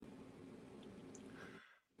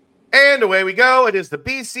And away we go. It is the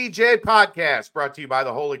BCJ podcast brought to you by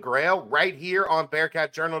the Holy Grail right here on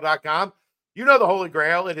BearcatJournal.com. You know the Holy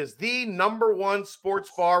Grail. It is the number one sports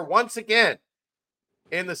bar once again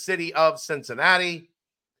in the city of Cincinnati.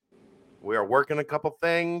 We are working a couple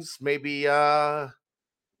things. Maybe the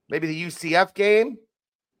UCF game,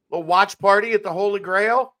 a little watch party at the Holy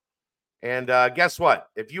Grail. And guess what?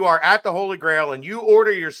 If you are at the Holy Grail and you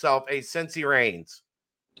order yourself a Cincy Reigns,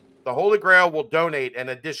 the Holy Grail will donate an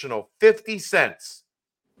additional 50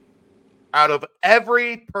 out of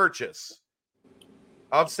every purchase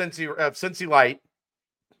of Cincy Light,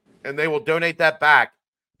 and they will donate that back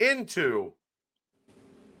into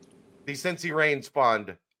the Cincy Reigns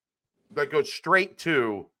Fund that goes straight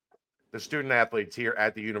to the student athletes here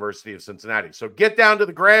at the University of Cincinnati. So get down to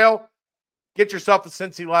the Grail, get yourself a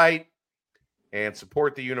Cincy Light, and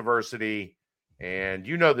support the university. And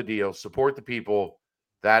you know the deal. Support the people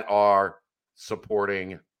that are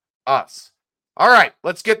supporting us. All right,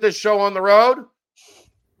 let's get this show on the road.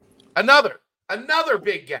 Another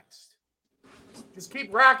big guest. Just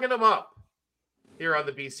keep racking them up here on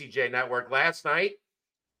the BCJ Network. Last night,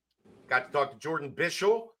 got to talk to Jordan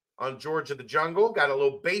Bischel on George of the Jungle. Got a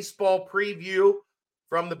little baseball preview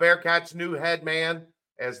from the Bearcats' new head man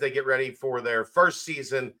as they get ready for their first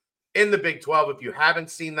season in the Big 12. If you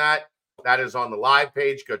haven't seen that, that is on the live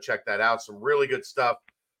page. Go check that out. Some really good stuff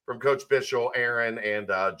from Coach Bischel, Aaron,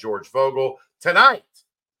 and George Vogel. Tonight,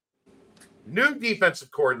 new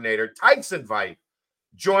defensive coordinator Tyson Veidt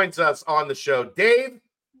joins us on the show. Dave,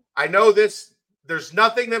 I know there's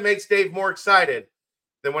nothing that makes Dave more excited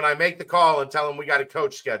than when I make the call and tell him we got a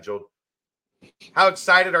coach scheduled. How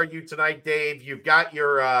excited are you tonight, Dave? You've got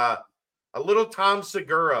your a little Tom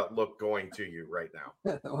Segura look going to you right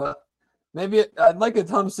now. Well, maybe I'd like a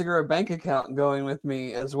Tom Segura bank account going with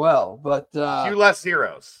me as well, but a few less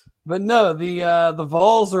zeros. But no, the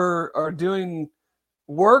Vols are doing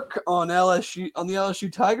work on the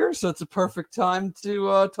LSU Tigers, so it's a perfect time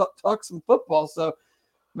to talk some football. So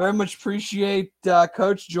very much appreciate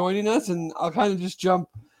Coach joining us, and I'll kind of just jump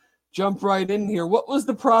right in here. What was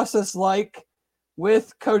the process like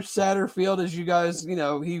with Coach Satterfield as you guys,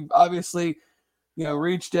 he obviously,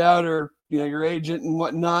 reached out, or, your agent and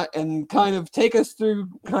whatnot, and kind of take us through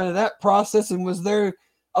kind of that process? And was there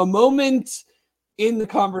a moment in the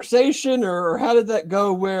conversation, or how did that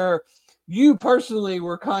go, where you personally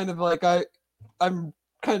were kind of like, I'm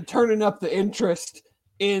kind of turning up the interest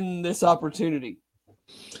in this opportunity?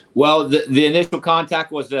 Well, the initial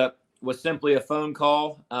contact was simply a phone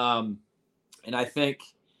call. And I think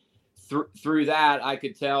through that, I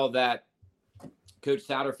could tell that Coach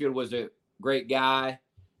Satterfield was a great guy.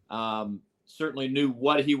 Certainly knew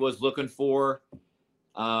what he was looking for.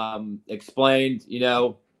 Explained,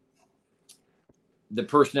 the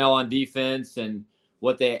personnel on defense and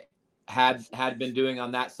what they had been doing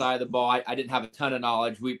on that side of the ball. I didn't have a ton of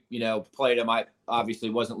knowledge. We, played them. I obviously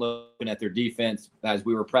wasn't looking at their defense as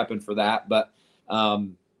we were prepping for that, but,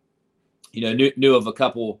 knew of a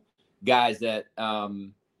couple guys that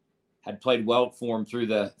had played well for him through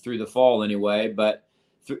the fall anyway. But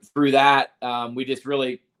through that, we just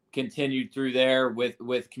really continued through there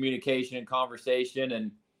with communication and conversation,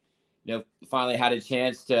 and, finally had a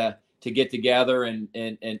chance to get together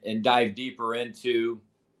and dive deeper into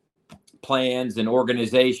plans and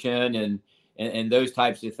organization and those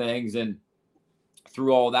types of things. And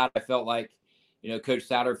through all that, I felt like, Coach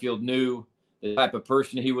Satterfield knew the type of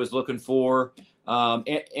person he was looking for. And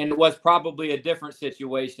it was probably a different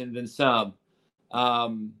situation than some.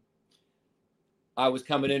 I was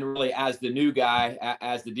coming in really as the new guy,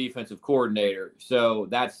 as the defensive coordinator. So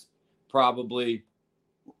that's probably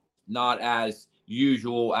not as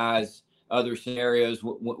usual as other scenarios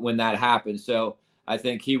when that happens. So I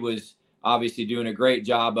think he was obviously doing a great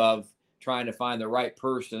job of trying to find the right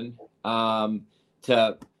person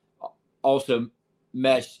to also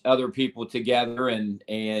mesh other people together and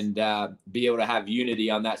be able to have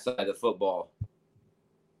unity on that side of the football.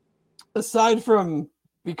 Aside from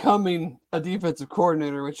becoming a defensive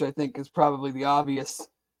coordinator, which I think is probably the obvious,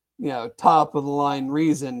 top of the line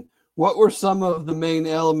reason, what were some of the main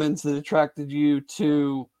elements that attracted you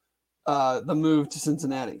to the move to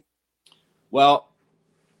Cincinnati? Well,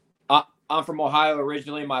 I'm from Ohio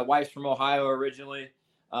originally. My wife's from Ohio originally.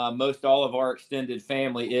 Most all of our extended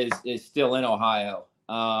family is still in Ohio.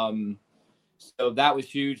 So that was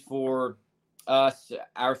huge for us,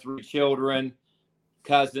 our three children,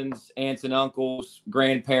 cousins, aunts and uncles,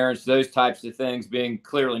 grandparents, those types of things being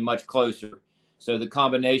clearly much closer. So the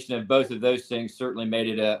combination of both of those things certainly made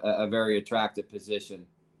it a very attractive position.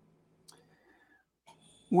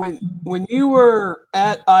 when you were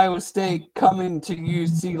at Iowa State coming to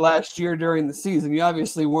UC last year during the season, you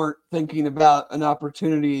obviously weren't thinking about an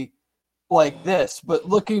opportunity like this. But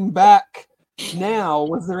looking back now,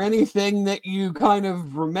 was there anything that you kind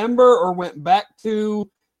of remember or went back to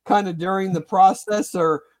kind of during the process,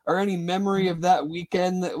 or any memory of that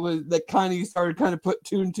weekend that kind of you started kind of put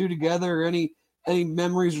two and two together, or any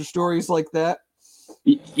memories or stories like that?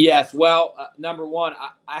 Yes. Well, number one,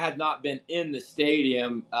 I had not been in the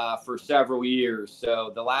stadium for several years.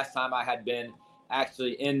 So the last time I had been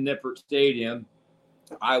actually in Nippert Stadium,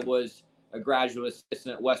 I was a graduate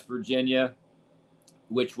assistant at West Virginia,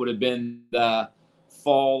 which would have been the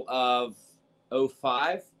fall of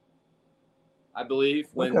 2005, I believe,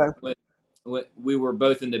 when we were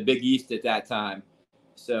both in the Big East at that time.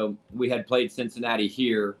 So we had played Cincinnati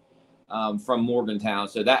here. From Morgantown.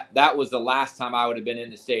 So that was the last time I would have been in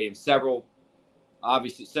the stadium. Several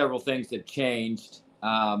things have changed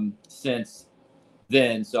since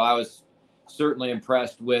then. So I was certainly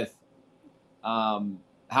impressed with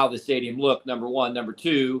how the stadium looked, number one. Number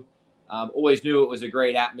two, always knew it was a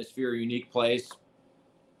great atmosphere, unique place,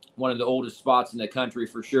 one of the oldest spots in the country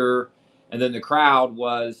for sure. And then the crowd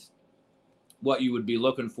was what you would be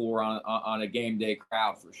looking for on a game day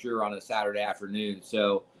crowd for sure on a Saturday afternoon.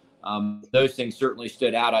 So those things certainly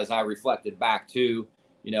stood out as I reflected back to,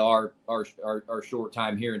 our short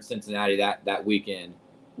time here in Cincinnati that weekend.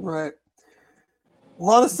 Right. A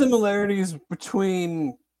lot of similarities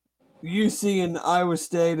between UC and Iowa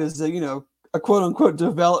State as a quote unquote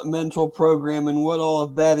developmental program and what all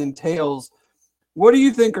of that entails. What do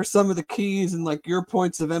you think are some of the keys and like your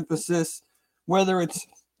points of emphasis, whether it's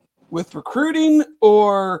with recruiting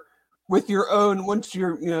or with your own, once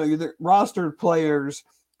you're the rostered players,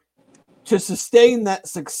 to sustain that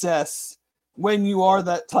success when you are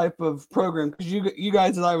that type of program? Because you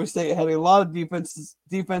guys at Iowa State had a lot of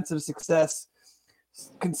defensive success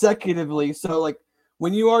consecutively. So like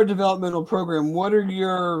when you are a developmental program, what are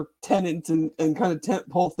your tenets and kind of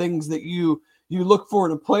tentpole things that you look for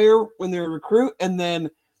in a player when they're a recruit, and then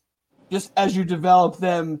just as you develop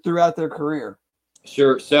them throughout their career?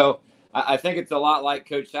 Sure. So I think it's a lot like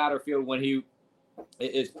Coach Satterfield when he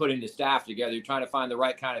is putting the staff together. You're trying to find the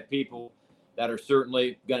right kind of people that are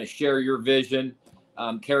certainly going to share your vision,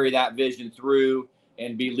 carry that vision through,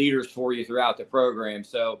 and be leaders for you throughout the program.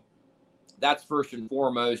 So that's first and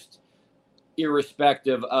foremost,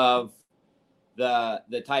 irrespective of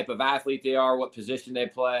the type of athlete they are, what position they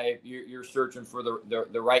play. You're searching for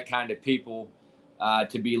the right kind of people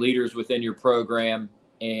to be leaders within your program.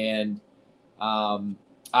 And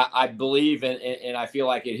I believe, and I feel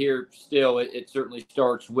like it here still, it certainly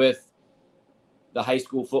starts with the high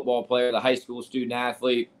school football player, the high school student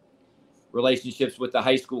athlete, relationships with the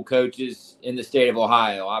high school coaches in the state of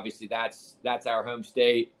Ohio. Obviously, that's our home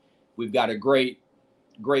state. We've got a great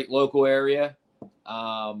local area,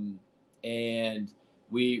 and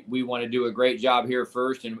we want to do a great job here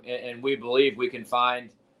first, and we believe we can find,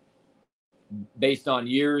 based on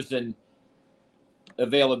years and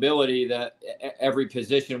availability, that every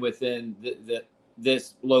position within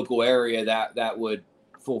this local area that would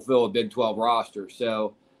fulfill a Big 12 roster.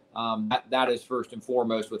 So that is first and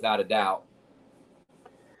foremost, without a doubt.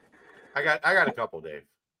 I got a couple, Dave.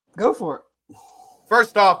 Go for it.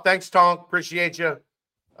 First off, thanks, Tonk. Appreciate you.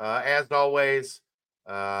 As always,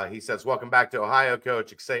 he says, welcome back to Ohio,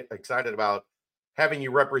 Coach. Excited about having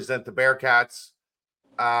you represent the Bearcats.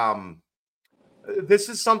 This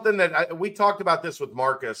is something that we talked about this with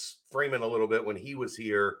Marcus Freeman a little bit when he was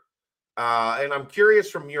here. And I'm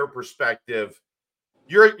curious from your perspective.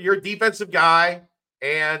 You're a defensive guy,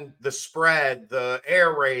 and the spread, the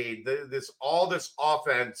air raid, this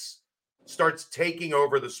offense starts taking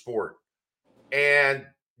over the sport, and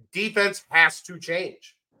defense has to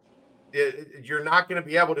change. You're not going to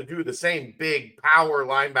be able to do the same big power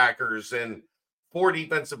linebackers and 4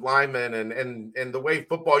 defensive linemen and the way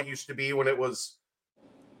football used to be when it was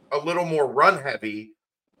a little more run heavy.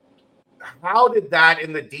 How did that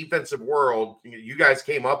in the defensive world, you guys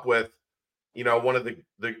came up with, one of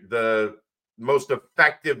the most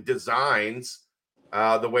effective designs,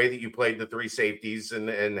 the way that you played the 3 safeties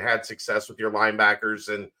and had success with your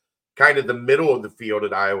linebackers and kind of the middle of the field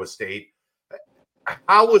at Iowa State.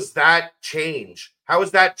 How was that change? How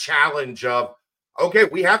was that challenge of, okay,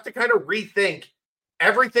 we have to kind of rethink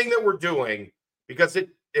everything that we're doing, because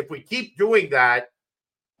if we keep doing that,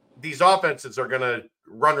 these offenses are going to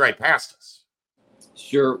run right past us?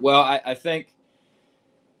 Sure. Well, I think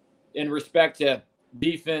in respect to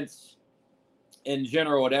defense in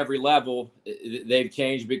general at every level, they've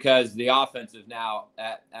changed because the offensive now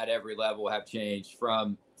at every level have changed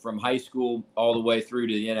from from high school all the way through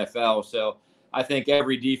to the NFL. So I think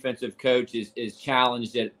every defensive coach is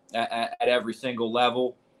challenged at every single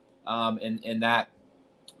level, and that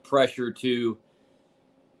pressure to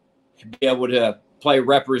be able to play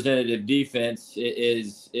representative defense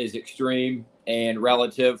is extreme and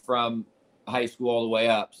relative from high school all the way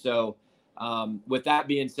up. So with that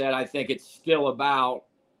being said, I think it's still about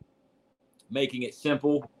making it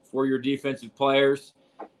simple for your defensive players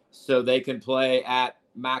so they can play at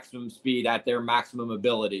maximum speed, at their maximum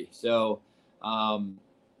ability. So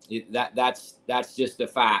that's just the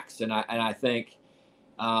facts. And I think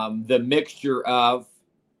the mixture of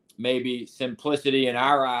maybe simplicity in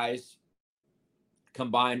our eyes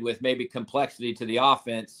combined with maybe complexity to the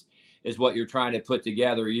offense is what you're trying to put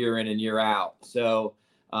together year in and year out. So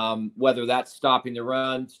whether that's stopping the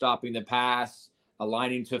run, stopping the pass,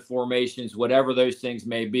 aligning to formations, whatever those things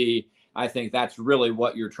may be, I think that's really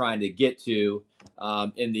what you're trying to get to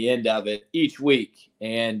in the end of it each week.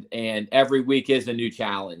 And every week is a new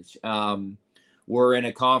challenge. We're in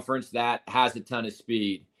a conference that has a ton of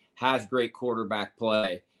speed, has great quarterback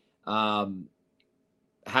play,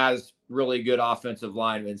 has really good offensive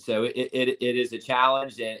linemen. So it is a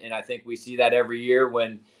challenge. And I think we see that every year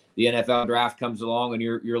when the NFL draft comes along and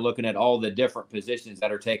you're looking at all the different positions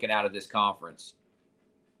that are taken out of this conference.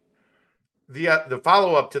 The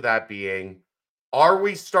follow-up to that being, are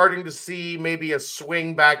we starting to see maybe a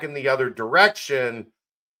swing back in the other direction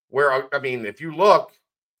where, I mean, if you look,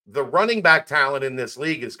 the running back talent in this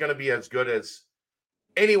league is going to be as good as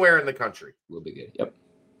anywhere in the country. Will be good. Yep.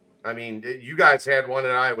 I mean, you guys had one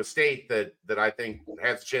at Iowa State that I think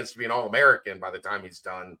has a chance to be an All-American by the time he's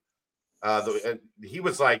done. He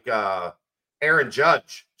was like Aaron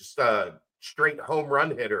Judge, just a straight home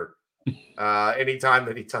run hitter anytime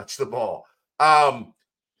that he touched the ball.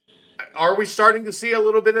 Are we starting to see a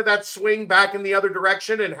little bit of that swing back in the other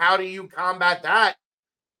direction? And how do you combat that?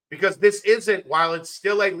 Because this isn't, while it's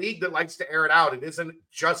still a league that likes to air it out, it isn't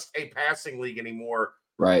just a passing league anymore.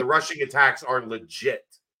 Right. The rushing attacks are legit.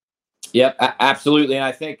 Yep, absolutely. And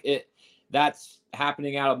I think that's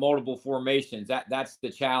happening out of multiple formations. That's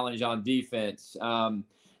the challenge on defense.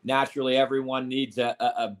 Naturally, everyone needs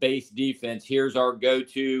a base defense. Here's our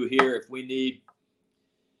go-to here. If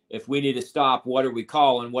we need to stop, what are we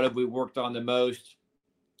calling? What have we worked on the most?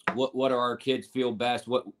 What do our kids feel best?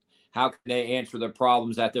 How can they answer the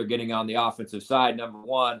problems that they're getting on the offensive side, number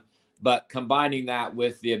one, but combining that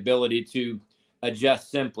with the ability to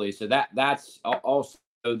adjust simply. So that's also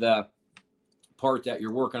the part that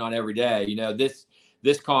you're working on every day. You know, this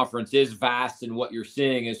conference is vast in what you're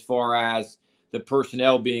seeing as far as the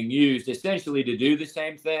personnel being used essentially to do the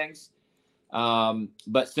same things,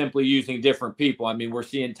 but simply using different people. I mean, we're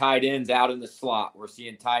seeing tight ends out in the slot. We're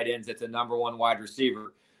seeing tight ends at the number one wide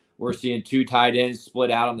receiver. We're seeing two tight ends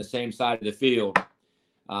split out on the same side of the field.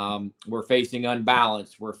 We're facing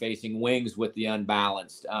unbalanced. We're facing wings with the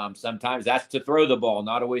unbalanced. Sometimes that's to throw the ball,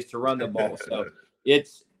 not always to run the ball. So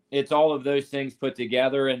it's all of those things put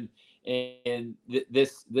together, and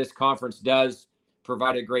this conference does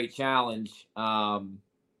provide a great challenge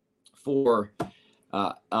for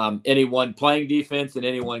anyone playing defense and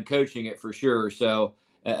anyone coaching it for sure. So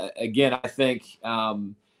again, I think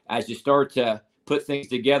as you start to put things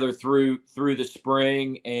together through the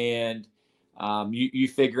spring and you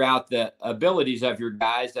figure out the abilities of your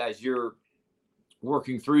guys as you're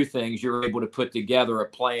working through things, you're able to put together a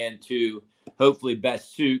plan to hopefully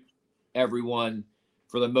best suit everyone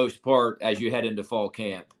for the most part as you head into fall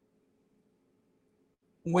camp.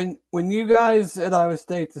 When you guys at Iowa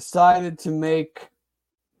State decided to make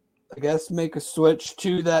a switch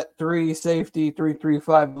to that 3 safety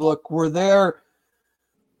 3-3-5 look, were there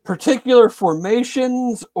particular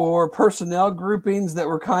formations or personnel groupings that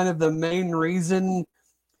were kind of the main reason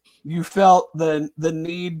you felt the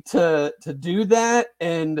need to do that?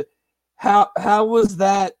 And how was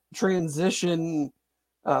that transition?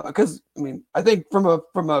 Because I mean, I think from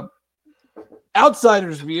a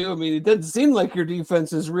outsider's view, I mean, it doesn't seem like your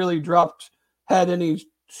defense has really had any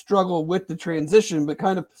struggle with the transition, but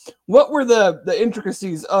kind of what were the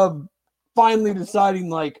intricacies of finally deciding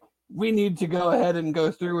like we need to go ahead and go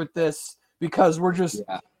through with this because we're just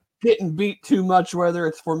getting beat too much, whether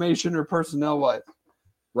it's formation or personnel wise?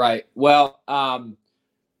 Right. Well, at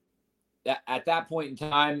that point in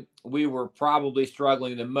time, we were probably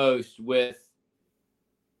struggling the most with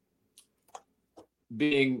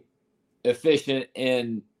being efficient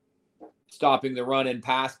in stopping the run and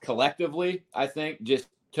pass collectively. I think just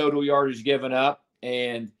total yardage given up.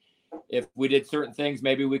 And if we did certain things,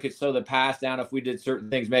 maybe we could slow the pass down. If we did certain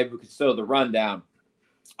things, maybe we could slow the run down.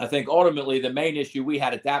 I think ultimately the main issue we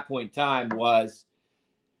had at that point in time was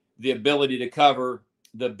the ability to cover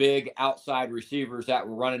the big outside receivers that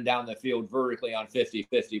were running down the field vertically on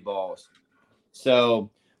 50-50 balls. So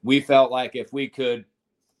we felt like if we could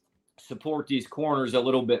support these corners a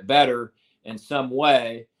little bit better in some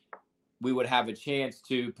way, we would have a chance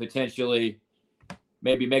to potentially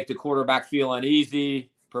maybe make the quarterback feel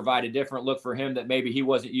uneasy, provide a different look for him that maybe he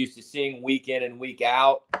wasn't used to seeing week in and week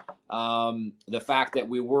out. The fact that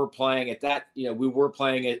we were playing at that, we were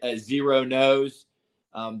playing a zero nose.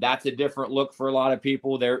 That's a different look for a lot of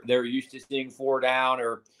people. They're used to seeing 4 down,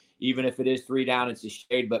 or even if it is 3 down, it's a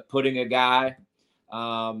shade. But putting a guy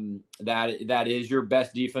that is your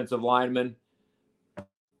best defensive lineman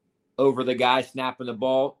over the guy snapping the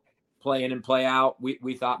ball, play in and play out,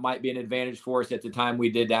 we thought might be an advantage for us at the time we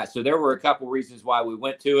did that. So there were a couple reasons why we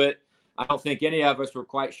went to it. I don't think any of us were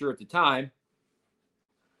quite sure at the time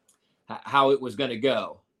how it was going to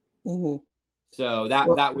go. Mm-hmm. So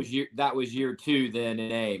that was year 2 then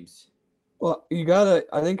in Ames. Well,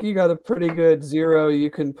 I think you got a pretty good zero you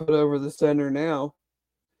can put over the center now.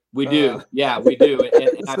 We do. Yeah, we do.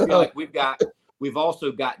 And I feel like we've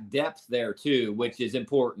also got depth there too, which is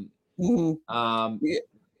important. Mm-hmm.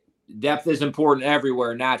 Depth is important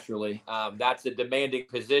everywhere, naturally. That's a demanding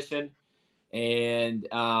position. And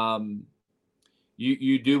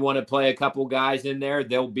you do want to play a couple guys in there.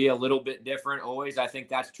 They'll be a little bit different always. I think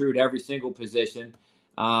that's true at every single position.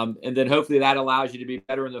 And then hopefully that allows you to be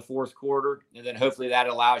better in the fourth quarter. And then hopefully that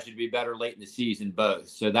allows you to be better late in the season, both.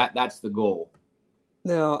 So that's the goal.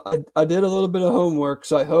 Now, I did a little bit of homework,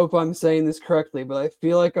 so I hope I'm saying this correctly, but I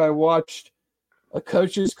feel like I watched a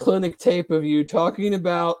coach's clinic tape of you talking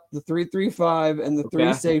about the 3-3-5 and the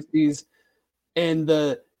 3 safeties and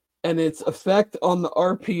its effect on the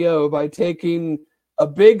RPO by taking a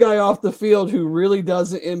big guy off the field who really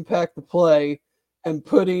doesn't impact the play and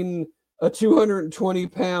putting a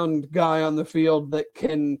 220-pound guy on the field that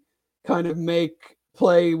can kind of make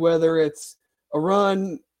play, whether it's a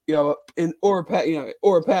run, or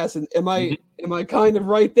a pass. And am I kind of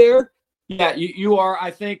right there? Yeah, you are.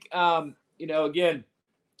 I think again,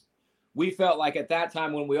 we felt like at that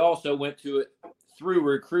time when we also went to it through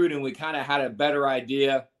recruiting, we kind of had a better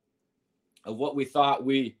idea of what we thought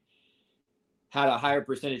we had a higher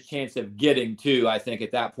percentage chance of getting to, I think,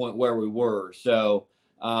 at that point where we were. So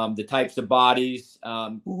the types of bodies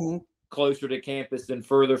closer to campus than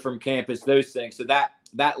further from campus, those things. So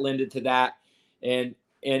that lended to that. And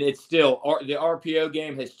it's still, the RPO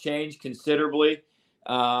game has changed considerably.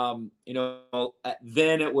 Then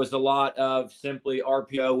it was a lot of simply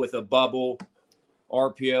RPO with a bubble,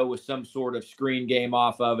 RPO with some sort of screen game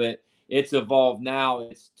off of it. It's evolved now.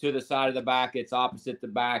 It's to the side of the back. It's opposite the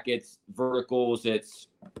back. It's verticals. It's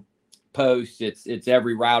posts. It's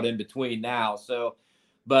every route in between now. So,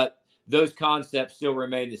 but those concepts still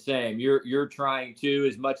remain the same. You're trying to,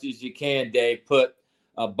 as much as you can, Dave, put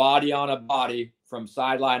a body on a body from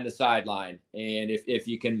sideline to sideline. And if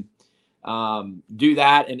you can do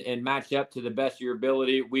that and match up to the best of your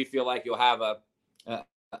ability, we feel like you'll have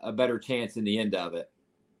a better chance in the end of it.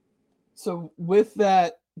 So with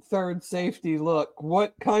that third safety look,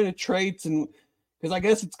 what kind of traits, and because I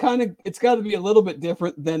guess it's got to be a little bit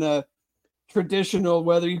different than a traditional,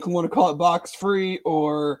 whether you can want to call it box free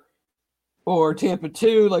or Tampa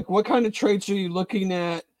 2, like what kind of traits are you looking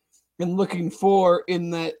at and looking for in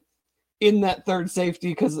that third safety?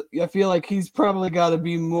 Because I feel like he's probably got to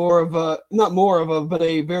be but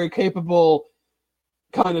a very capable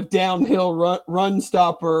kind of downhill run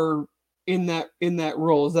stopper in that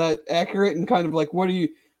role. Is that accurate? And kind of like what are you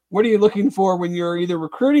looking for when you're either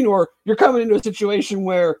recruiting or you're coming into a situation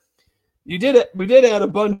where we did add a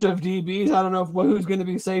bunch of DBs. I don't know who's going to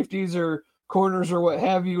be safeties or corners or what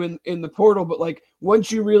have you in the portal, but like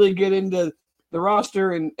once you really get into the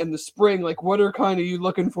roster and the spring, like what are kind of you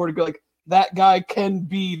looking for to go like that guy can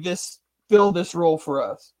fill this role for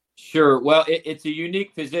us? Sure. Well, it's a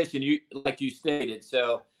unique position, like you stated.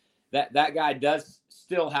 So that guy does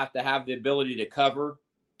still have to have the ability to cover.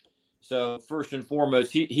 So first and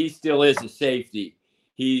foremost, he still is a safety.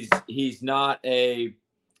 He's not a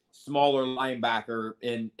smaller linebacker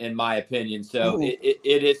in my opinion. So it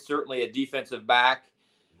is certainly a defensive back.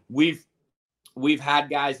 We've had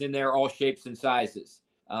guys in there all shapes and sizes.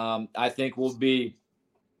 I think we'll be,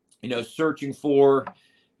 searching for,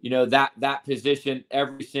 that position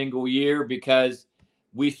every single year, because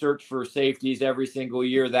we search for safeties every single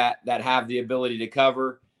year that have the ability to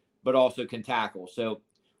cover, but also can tackle. So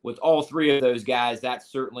with all 3 of those guys,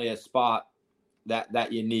 that's certainly a spot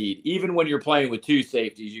that you need. Even when you're playing with 2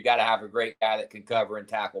 safeties, you got to have a great guy that can cover and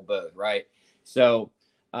tackle both, right? So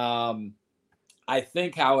I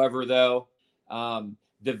think, however, though,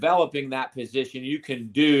 developing that position you can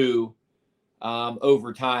do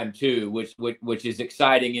over time too, which is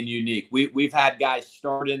exciting and unique. We've had guys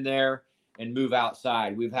start in there and move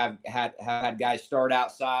outside. We've had guys start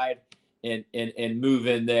outside and move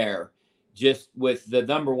in there. Just with the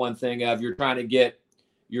number one thing of you're trying to get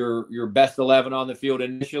your best 11 on the field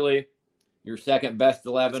initially, your second best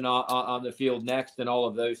 11 on the field next, and all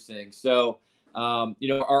of those things. So,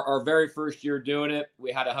 our very first year doing it,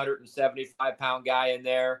 we had a 175-pound guy in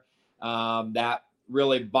there that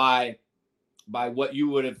really by what you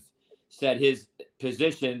would have said his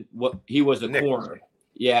position, what he was a corner.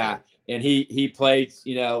 Yeah. And he played,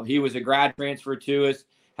 he was a grad transfer to us,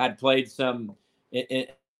 had played some in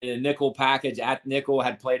a nickel package at nickel,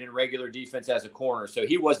 had played in regular defense as a corner. So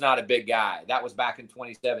he was not a big guy. That was back in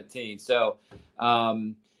 2017. So,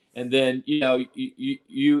 and then,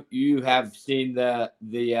 you have seen the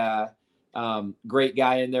great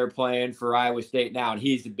guy in there playing for Iowa State now, and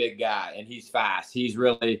he's a big guy and he's fast. He's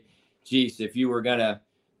really, if you were going to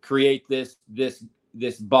create this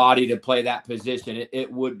body to play that position,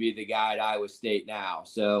 it would be the guy at Iowa State now.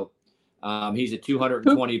 So he's a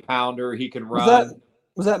 220 pounder. He can run.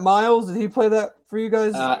 Was that Miles? Did he play that for you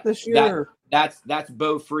guys this year? That's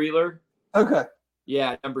Bo Freeler. Okay.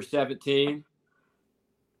 Yeah, number 17.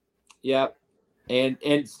 Yep.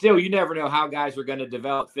 And still, you never know how guys are going to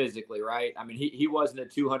develop physically, right? I mean, he wasn't a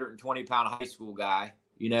 220-pound high school guy,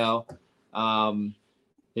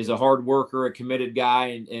 He's a hard worker, a committed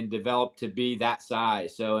guy, and developed to be that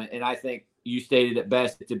size. So, and I think you stated it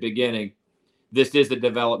best at the beginning. This is a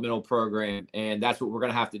developmental program, and that's what we're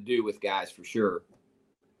going to have to do with guys for sure.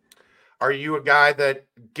 Are you a guy that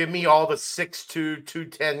give me all the 6'2",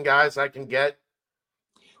 210 guys I can get?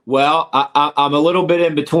 Well, I'm a little bit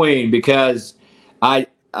in between because I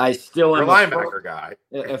still am a linebacker guy.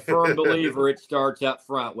 A firm believer it starts up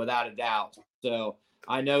front without a doubt. So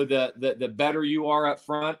I know the better you are up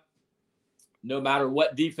front, no matter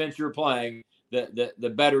what defense you're playing,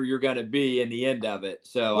 the better you're going to be in the end of it.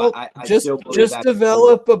 So well, I just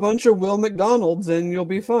develop a bunch of Will McDonalds and you'll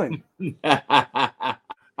be fine.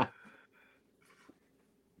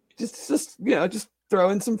 just throw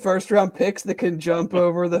in some first round picks that can jump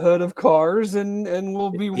over the hood of cars and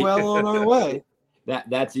we'll be well on our way.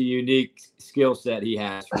 That's a unique skill set he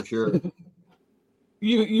has for sure.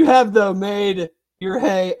 You have though made your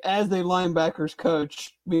hay as a linebackers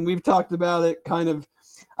coach. I mean, we've talked about it kind of,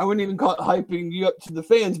 I wouldn't even call it hyping you up to the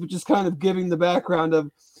fans, but just kind of giving the background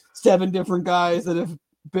of 7 different guys that have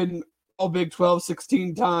been all Big 12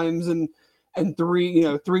 16 times and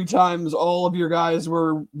 3 times all of your guys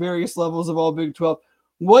were various levels of all Big 12.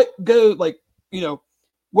 What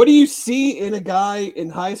do you see in a guy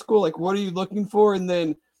in high school? Like, what are you looking for? And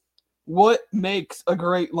then what makes a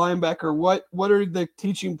great linebacker? What are the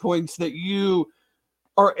teaching points that you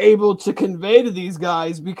are able to convey to these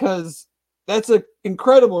guys? Because that's an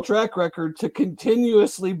incredible track record to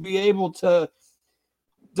continuously be able to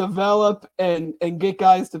develop and get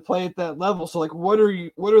guys to play at that level. So like, what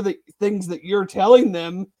are the things that you're telling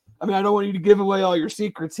them? I mean, I don't want you to give away all your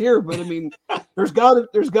secrets here, but I mean, there's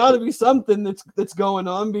gotta be something that's going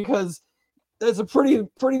on, because that's a pretty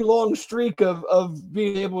long streak of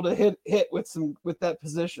being able to hit with that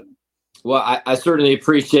position. Well, I certainly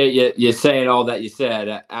appreciate you saying all that you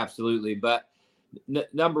said. Absolutely. But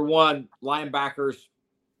number one, linebackers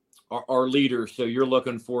are leaders. So you're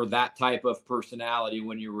looking for that type of personality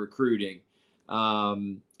when you're recruiting.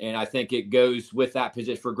 And I think it goes with that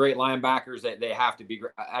position. For great linebackers, that they have to be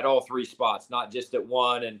at all 3 spots, not just at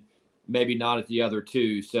one and maybe not at the other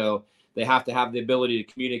 2. So they have to have the ability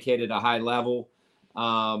to communicate at a high level.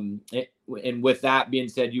 And with that being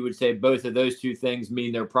said, you would say both of those 2 things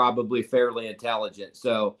mean they're probably fairly intelligent.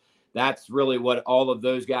 So that's really what all of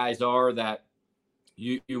those guys are that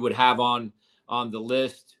you would have on the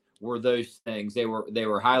list were those things. They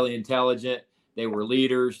were highly intelligent. They were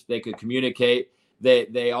leaders. They could communicate.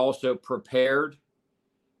 They also prepared.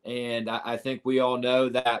 And I think we all know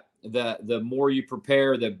that the more you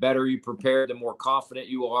prepare, the better you prepare, the more confident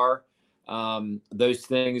you are. Those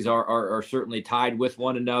things are certainly tied with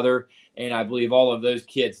one another. And I believe all of those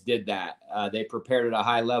kids did that. They prepared at a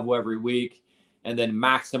high level every week and then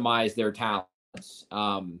maximized their talents.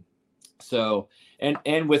 So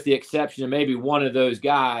with the exception of maybe one of those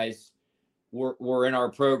guys were in our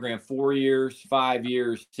program 4 years, 5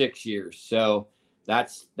 years, 6 years. So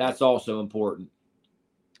that's also important.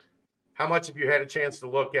 How much have you had a chance to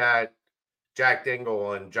look at Jack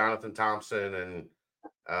Dingle and Jonathan Thompson and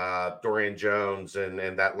Dorian Jones and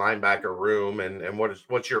that linebacker room, and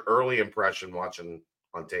what's your early impression watching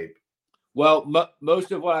on tape? Well,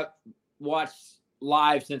 most of what I watched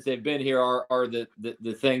live since they've been here are the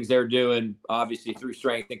things they're doing, obviously through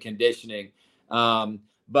strength and conditioning.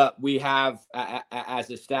 But we have, as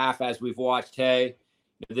a staff, as we've watched, hey,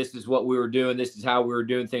 this is what we were doing. This is how we were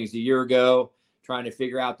doing things a year ago, trying to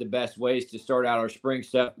figure out the best ways to start out our spring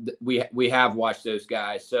stuff. We have watched those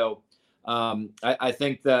guys. So I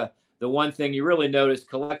think the one thing you really notice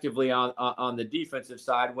collectively on the defensive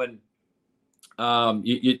side when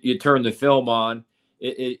you turn the film on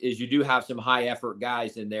is you do have some high effort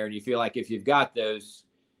guys in there, and you feel like if you've got those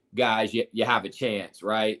guys, you have a chance,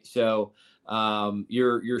 right? So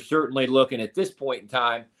you're certainly looking at this point in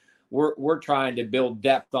time. We're trying to build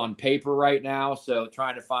depth on paper right now, so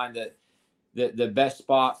trying to find the best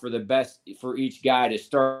spot for each guy to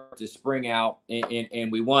start to spring out,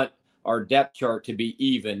 and we want our depth chart to be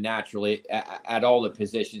even naturally at all the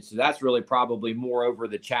positions. So that's really probably more over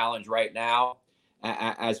the challenge right now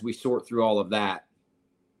as we sort through all of that.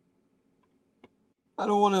 I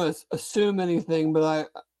don't want to assume anything, but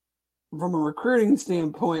from a recruiting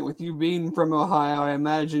standpoint, with you being from Ohio, I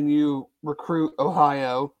imagine you recruit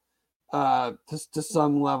Ohio to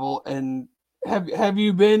some level. And have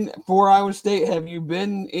you been for Iowa State? Have you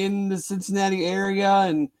been in the Cincinnati area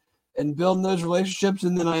and building those relationships?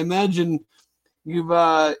 And then I imagine you've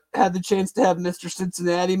had the chance to have Mr.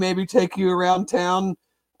 Cincinnati maybe take you around town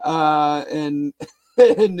and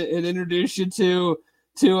introduce you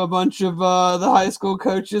to a bunch of the high school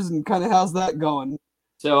coaches, and kind of how's that going?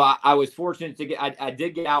 So I was fortunate to I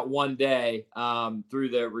did get out one day through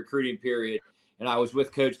the recruiting period, and I was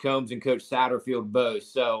with Coach Combs and Coach Satterfield both.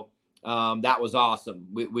 So that was awesome.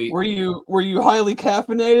 Were you highly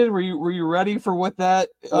caffeinated? Were you ready for what that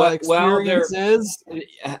experience is?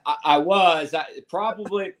 I was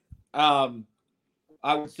probably.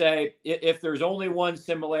 I would say if there's only one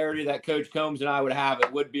similarity that Coach Combs and I would have,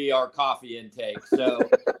 it would be our coffee intake. So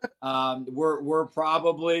we're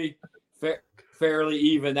probably fairly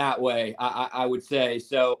even that way, I would say.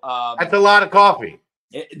 So that's a lot of coffee.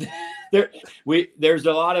 There's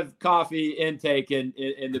a lot of coffee intake in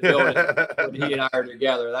the building when he and I are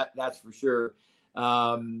together. That's for sure.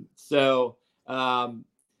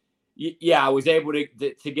 Yeah, I was able to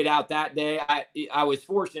get out that day. I was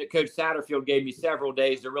fortunate. Coach Satterfield gave me several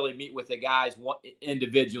days to really meet with the guys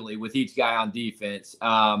individually with each guy on defense.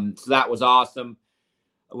 So that was awesome.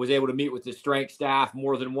 I was able to meet with the strength staff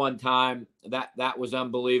more than one time. That was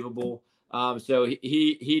unbelievable. So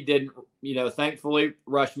he didn't, thankfully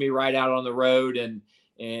rush me right out on the road and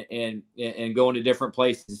going to different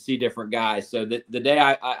places to see different guys. So the day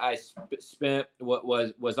I spent what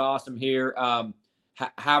was awesome here.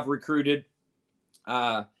 Have recruited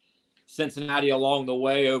Cincinnati along the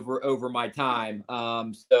way over my time.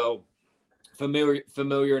 So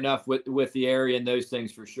familiar enough with the area and those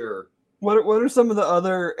things for sure. What are some of the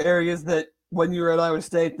other areas that when you were at Iowa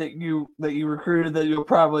State that you recruited that you'll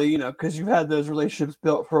probably, because you've had those relationships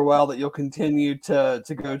built for a while, that you'll continue to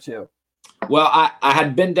go to? Well, I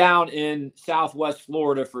had been down in Southwest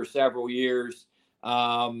Florida for several years.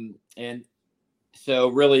 And so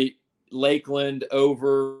really Lakeland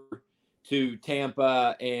over to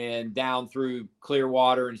Tampa and down through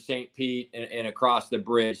Clearwater and St. Pete and across the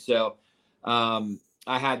bridge. So I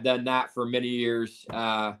had done that for many years.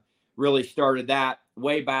 Really started that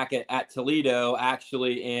way back at Toledo,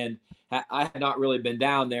 actually, and I had not really been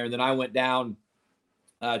down there. And then I went down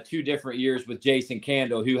 2 different years with Jason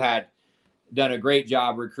Candle, who had done a great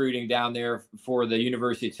job recruiting down there for the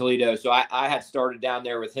University of Toledo. So I had started down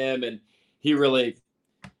there with him, and he really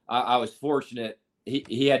 – I was fortunate.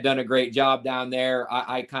 He had done a great job down there.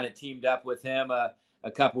 I kind of teamed up with him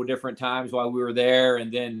a couple of different times while we were there,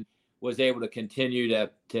 and then was able to continue to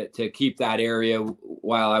keep that area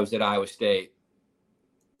while I was at Iowa State.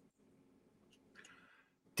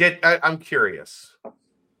 I'm curious.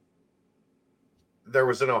 There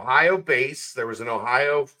was an Ohio base. There was an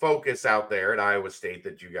Ohio focus out there at Iowa State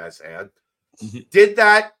that you guys had. Did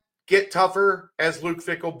that get tougher as Luke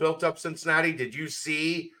Fickell built up Cincinnati? Did you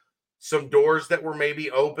see some doors that were maybe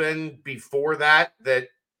open before that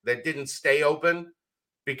didn't stay open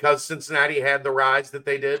because Cincinnati had the rise that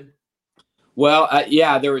they did? Well,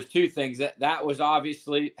 yeah, there was 2 things that was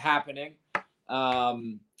obviously happening.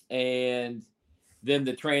 And then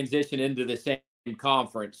the transition into the same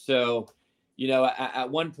conference. So, at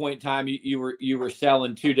one point in time, you were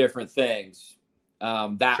selling 2 different things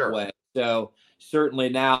that sure. way. So certainly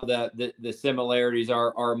now the similarities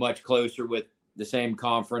are much closer with the same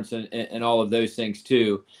conference and all of those things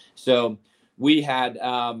too. So we had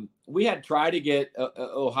tried to get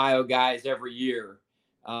Ohio guys every year.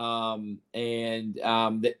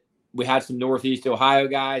 We had some Northeast Ohio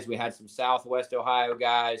guys. We had some Southwest Ohio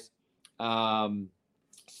guys.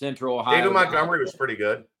 Central Ohio. David Montgomery was pretty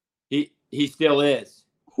good. He still is,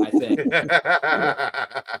 I think.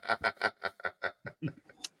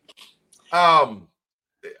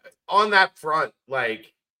 On that front,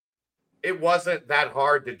 like, it wasn't that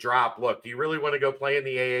hard to drop. Look, do you really want to go play in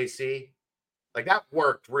the AAC? Like, that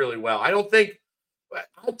worked really well. I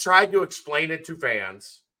tried to explain it to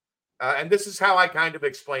fans, and this is how I kind of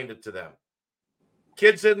explained it to them.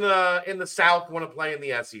 Kids in the South want to play in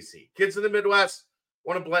the SEC. Kids in the Midwest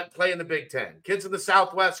want to play in the Big Ten. Kids in the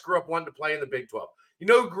Southwest grew up wanting to play in the Big 12. You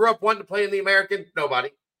know who grew up wanting to play in the American?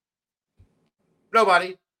 Nobody.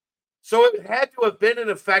 So it had to have been an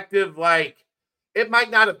effective, like, it might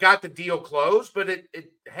not have got the deal closed, but it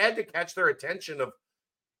had to catch their attention of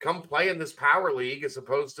come play in this power league as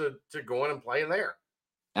opposed to going and playing there.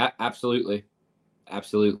 Absolutely.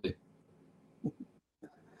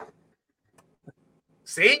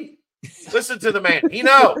 See? Listen to the man. He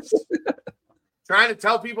knows. Trying to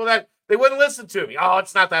tell people that they wouldn't listen to me. Oh,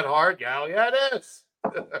 it's not that hard. Yeah, it is.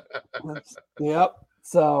 Yep.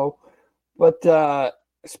 So, but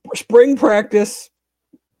spring practice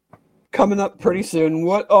coming up pretty soon.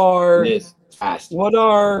 What are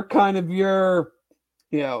kind of your,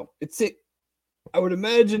 I would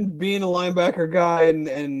imagine being a linebacker guy,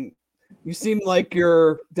 and you seem like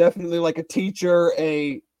you're definitely like a teacher,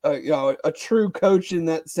 a true coach in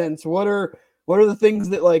that sense. What are the things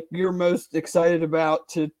that, like, you're most excited about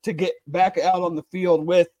to get back out on the field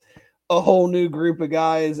with a whole new group of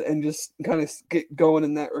guys and just kind of get going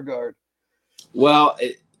in that regard? Well,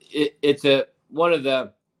 it's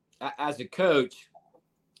as a coach,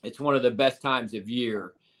 it's one of the best times of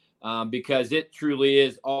year because it truly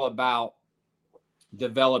is all about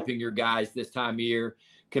developing your guys this time of year,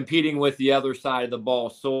 competing with the other side of the ball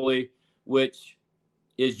solely, which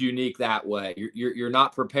is unique that way. You're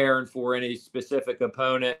not preparing for any specific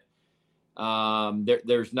opponent.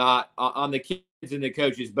 There's not on the kids and the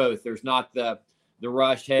coaches both. There's not the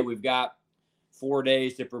rush. Hey, we've got 4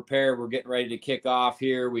 days to prepare. We're getting ready to kick off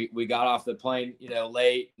here. We got off the plane,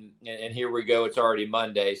 late, and here we go. It's already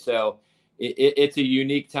Monday. So it's a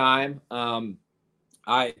unique time.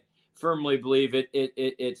 I firmly believe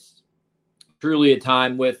it's truly a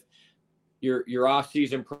time with your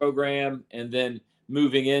off-season program, and then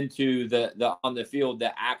moving into the on the field,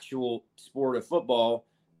 the actual sport of football,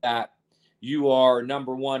 that you are,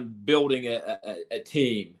 number one, building a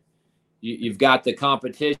team. You've got the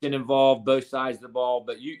competition involved, both sides of the ball,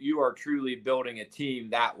 but you are truly building a team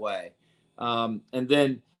that way. And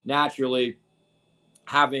then naturally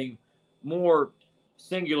having more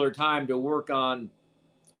singular time to work on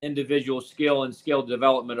individual skill and skill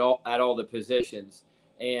development at all the positions.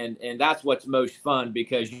 And that's what's most fun,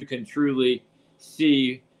 because you can truly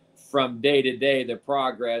see from day to day the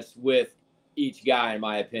progress with each guy, in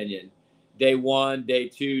my opinion. Day 1, day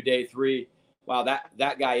 2, day 3. Wow,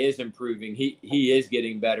 that guy is improving. He is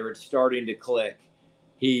getting better. It's starting to click.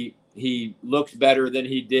 He looks better than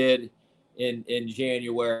he did in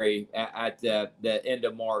January at the end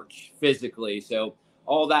of March physically. So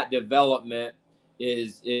all that development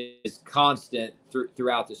is constant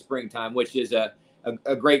throughout the springtime, which is a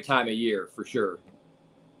great time of year for sure.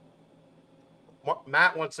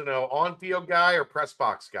 Matt wants to know, on-field guy or press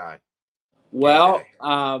box guy? Well,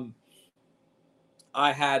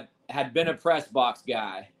 I had been a press box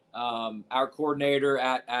guy. Our coordinator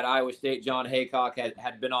at Iowa State, John Haycock,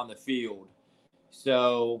 had been on the field.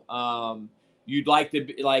 So you'd like to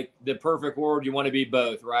be, like, the perfect word, you want to be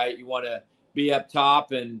both, right? You want to be up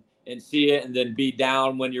top and see it, and then be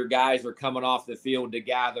down when your guys are coming off the field to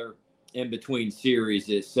gather in between series.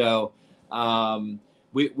 So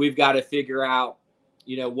we've got to figure out,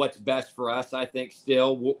 what's best for us. I think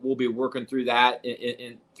still we'll be working through that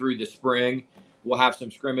in through the spring. We'll have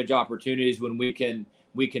some scrimmage opportunities when we can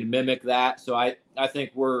mimic that. So I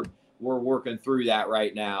think we're working through that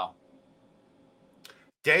right now.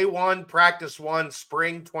 Day 1, practice 1,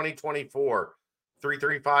 spring 2024,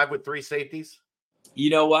 3-3-5 with 3 safeties. You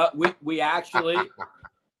know what? We actually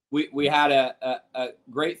we had a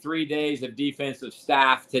great 3 days of defensive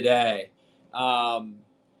staff today.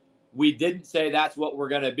 We didn't say that's what we're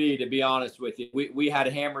going to be honest with you. We had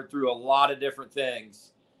hammered through a lot of different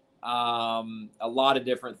things. And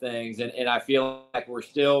I feel like we're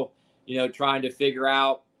still, trying to figure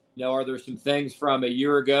out, are there some things from a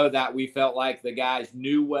year ago that we felt like the guys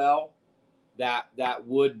knew well, that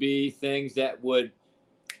would be things that would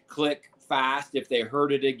click fast if they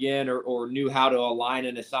heard it again, or knew how to align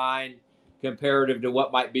and assign, comparative to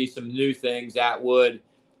what might be some new things that would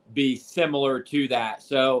be similar to that.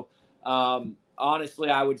 So honestly,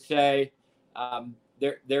 I would say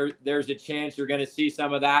there's a chance you're going to see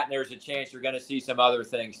some of that, and there's a chance you're going to see some other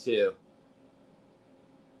things too.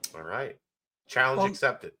 All right. Challenge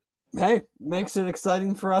accepted. Hey, makes it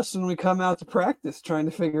exciting for us when we come out to practice, trying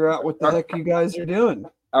to figure out what the heck you guys are doing.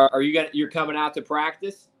 Are you're coming out to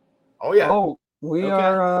practice? Oh yeah. Oh, we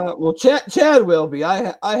are. Well, Chad will be.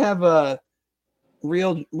 I have a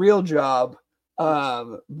real job.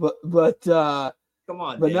 But come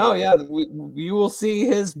on. But Dave. no, yeah, you will see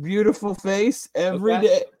his beautiful face every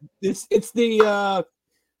day. It's the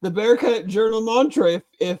Bearcat Journal mantra.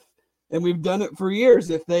 And we've done it for years.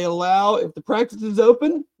 If the practice is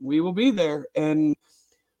open, we will be there. And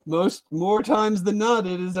more times than not,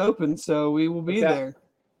 it is open, so we will be there.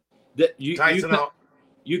 Tyson,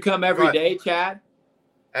 you come every day, Chad?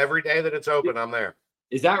 Every day that it's open, I'm there.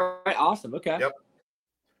 Is that right? Awesome. Okay. Yep.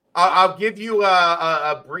 I'll give you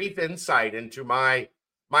a brief insight into my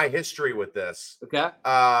history with this. Okay.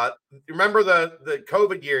 Remember the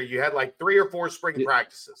COVID year? You had like 3 or 4 spring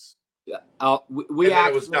practices. Yeah. We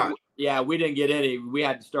actually, it was done. Yeah, we didn't get any. We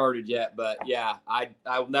hadn't started yet, but yeah,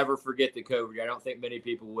 I'll never forget the COVID year. I don't think many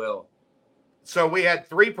people will. So we had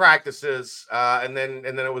 3 practices, and then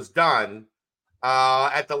it was done.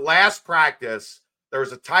 At the last practice, there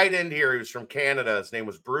was a tight end here who's from Canada. His name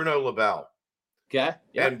was Bruno Labelle. Okay.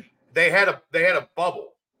 Yep. And they had a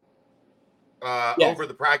bubble over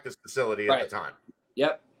the practice facility at the time.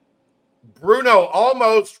 Yep. Bruno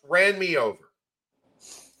almost ran me over.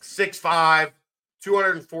 6'5",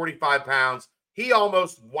 245 pounds. He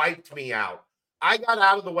almost wiped me out. I got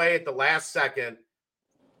out of the way at the last second,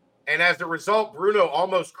 and as a result, Bruno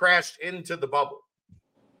almost crashed into the bubble.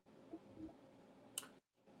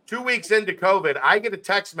 2 weeks into COVID, I get a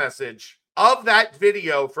text message of that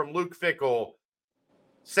video from Luke Fickell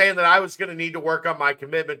saying that I was going to need to work on my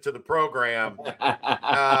commitment to the program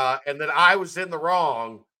and that I was in the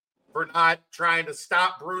wrong for not trying to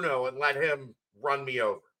stop Bruno and let him run me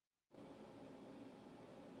over.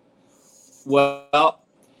 Well,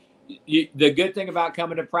 the good thing about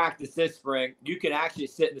coming to practice this spring, you can actually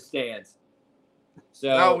sit in the stands. So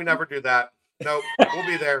no, we never do that. Nope, we'll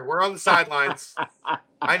be there. We're on the sidelines.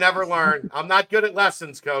 I never learn. I'm not good at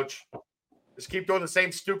lessons, Coach. Just keep doing the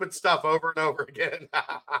same stupid stuff over and over again.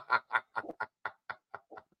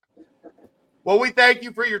 Well, we thank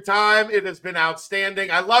you for your time. It has been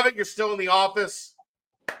outstanding. I love it. You're still in the office.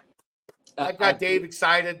 I've got Dave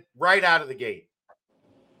excited right out of the gate.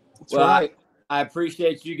 That's right. I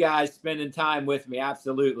appreciate you guys spending time with me.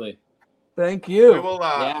 Absolutely. Thank you.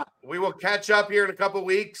 We will catch up here in a couple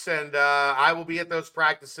weeks, and I will be at those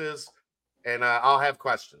practices, and I'll have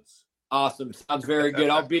questions. Awesome. Sounds very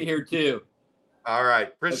good. I'll be here too. All right.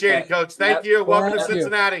 Appreciate it, Coach. Thank you. Welcome to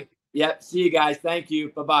Cincinnati. Yep. See you guys. Thank you.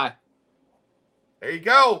 Bye-bye. There you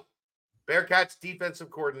go. Bearcats defensive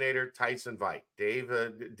coordinator, Tyson Veidt. Dave,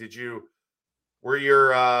 were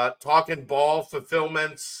your talking ball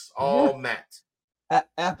fulfillments all met?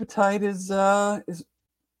 Appetite is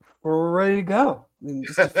we're ready to go. I mean,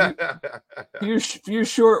 just a few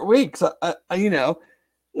short weeks. I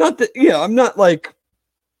not that I'm not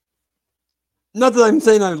that I'm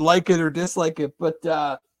saying I like it or dislike it, but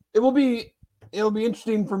it'll be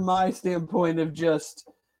interesting from my standpoint of just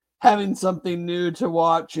having something new to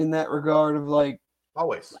watch in that regard of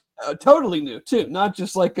always totally new too, not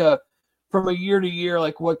just from a year to year,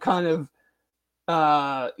 what kind of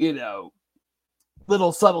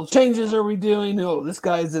little subtle changes are we doing? Oh, this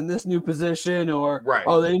guy's in this new position, or right.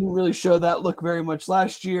 Oh, they didn't really show that look very much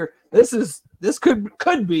last year. This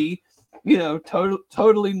could be,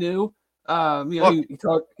 totally new. He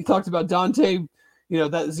talked about Dante,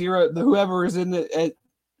 that zero, whoever is in it at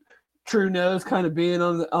True Nose kind of being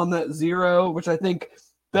on that zero, which I think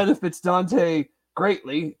benefits Dante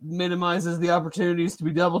greatly, minimizes the opportunities to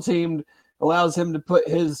be double teamed, allows him to put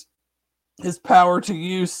his power to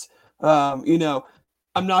use.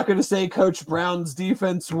 I'm not going to say Coach Brown's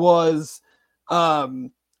defense was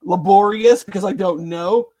laborious because I don't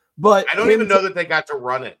know, but I don't even know that they got to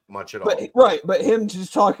run it much at all. Right, but him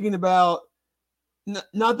just talking about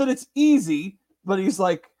not that it's easy, but he's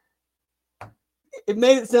it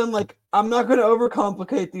made it sound like I'm not going to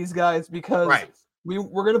overcomplicate these guys because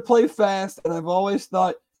we're going to play fast, and I've always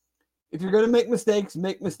thought if you're going to make mistakes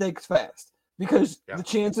fast because the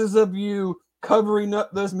chances of you covering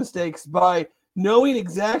up those mistakes by knowing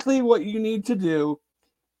exactly what you need to do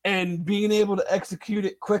and being able to execute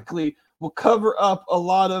it quickly will cover up a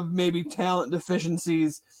lot of maybe talent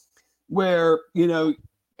deficiencies where, you don't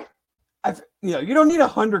need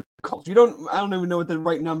 100 calls. I don't even know what the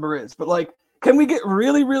right number is, but can we get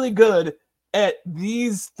really, really good at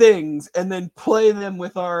these things and then play them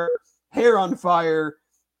with our hair on fire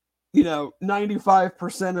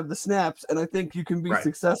 95% of the snaps. And I think you can be Right.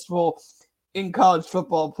 successful in college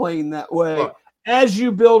football playing that way Look. as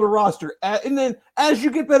you build a roster. And then as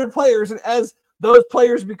you get better players and as those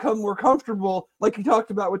players become more comfortable, like you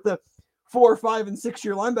talked about with the 4, 5, and 6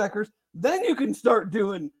 year linebackers, then you can start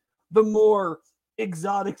doing the more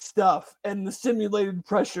exotic stuff and the simulated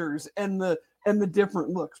pressures and the different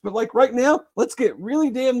looks. But like right now, let's get really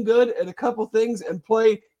damn good at a couple things and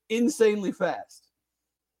play insanely fast.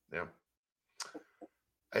 Yeah.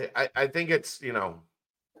 I think it's,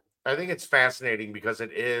 I think it's fascinating because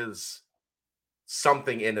it is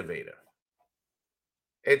something innovative.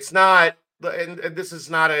 It's not, and this is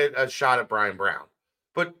not a shot at Brian Brown,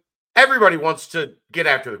 but everybody wants to get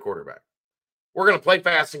after the quarterback. We're going to play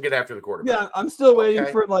fast and get after the quarterback. Yeah, I'm still waiting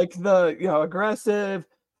for like the, aggressive,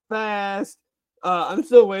 fast. I'm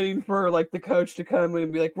still waiting for like the coach to come in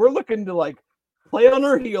and be like, we're looking to like play on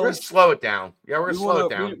our heels. We're going to slow it down. Yeah, we're going to slow it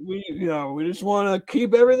down. We just want to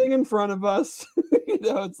keep everything in front of us.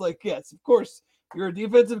 It's like, yes, of course, you're a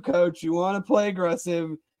defensive coach. You want to play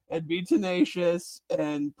aggressive and be tenacious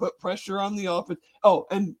and put pressure on the offense. Oh,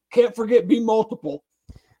 and can't forget, be multiple.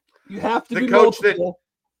 You have to be multiple.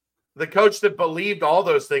 The coach that believed all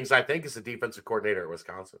those things, I think, is the defensive coordinator at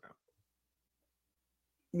Wisconsin now.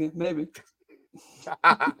 Yeah, maybe.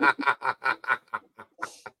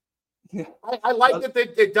 Yeah. I like that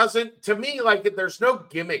it doesn't, to me, like there's no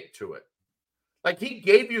gimmick to it. Like he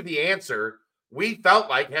gave you the answer. We felt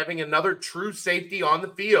like having another true safety on the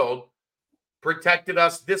field protected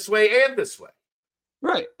us this way and this way.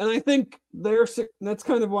 Right. And I think that's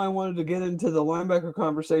kind of why I wanted to get into the linebacker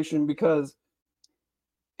conversation, because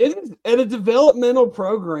it is at a developmental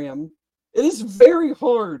program, it is very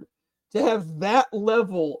hard to have that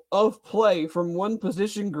level of play from one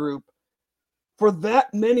position group for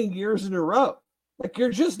that many years in a row. Like you're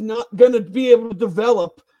just not going to be able to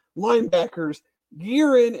develop linebackers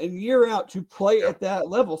year in and year out to play at that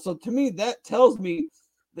level. So to me, that tells me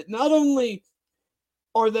that not only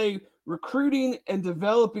are they recruiting and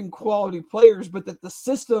developing quality players, but that the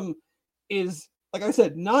system is, like I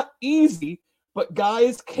said, not easy, but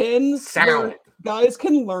guys can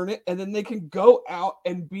learn it, and then they can go out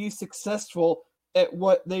and be successful at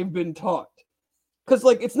what they've been taught. Because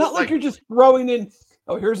like it's not like you're just throwing in,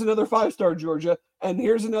 oh, here's another 5-star Georgia, and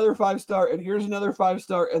here's another 5-star, and here's another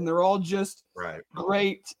 5-star, and they're all just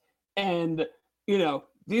great. And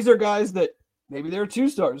these are guys that maybe they're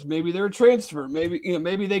 2-stars, maybe they're a transfer,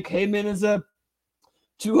 maybe they came in as a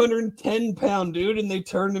 210-pound dude and they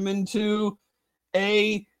turned him into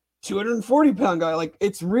a 240-pound guy. Like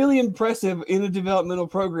it's really impressive in a developmental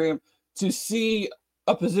program to see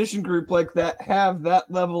a position group like that have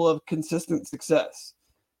that level of consistent success.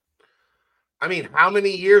 I mean, how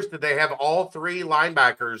many years did they have all three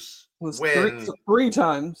linebackers win? Three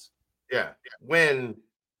times. Yeah, win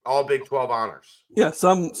all Big 12 honors. Yeah,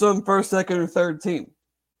 some first, second, or third team.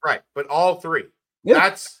 Right, but all three. Yeah.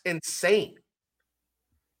 That's insane.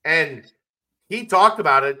 And he talked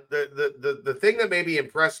about it. The thing that maybe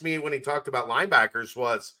impressed me when he talked about linebackers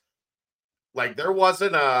was like there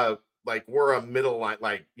wasn't a like we're a middle line,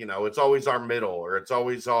 like it's always our middle or it's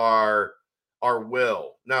always our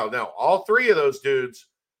will. No, all three of those dudes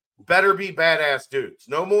better be badass dudes.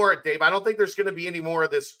 No more, Dave. I don't think there's going to be any more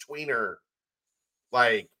of this tweener.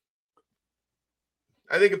 Like,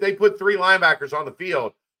 I think if they put three linebackers on the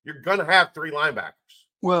field, you're going to have three linebackers.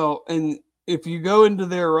 Well, and if you go into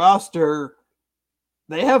their roster,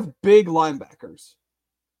 they have big linebackers.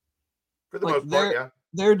 For the most part, yeah.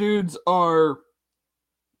 Their dudes are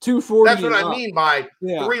 240. That's what I mean by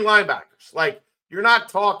three linebackers. Like, you're not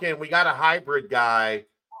talking, we got a hybrid guy,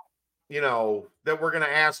 that we're going to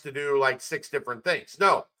ask to do like 6 different things.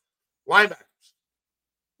 No, linebackers.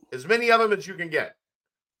 As many of them as you can get.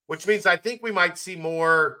 Which means I think we might see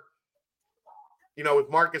more, with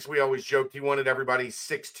Marcus, we always joked he wanted everybody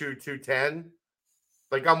 6'2", 210.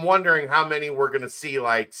 Like, I'm wondering how many we're going to see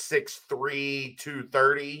like 6'3",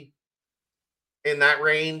 230 in that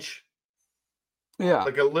range. Yeah.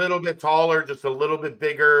 Like a little bit taller, just a little bit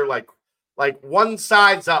bigger, like one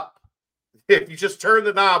size up. If you just turn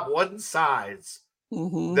the knob one size,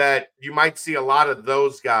 that you might see a lot of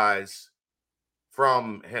those guys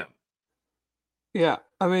from him. Yeah.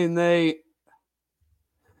 I mean, I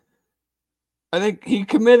think he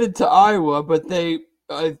committed to Iowa, but a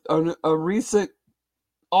recent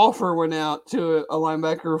offer went out to a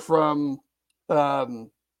linebacker from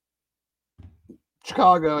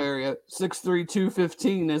Chicago area, 6'3",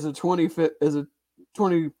 215 as a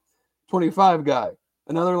 2025 guy.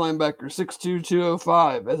 Another linebacker, 6'2",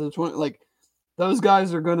 205 as a 20. Like, those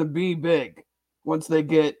guys are going to be big once they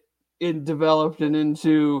get developed and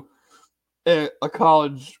into a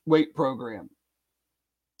college weight program.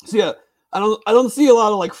 So yeah, I don't see a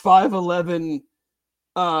lot of like 5'11",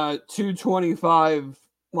 225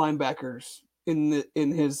 linebackers in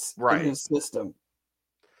his system.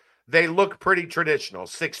 They look pretty traditional.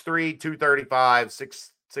 6'3", 235,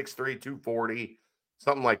 6'3", 240,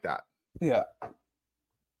 something like that. Yeah.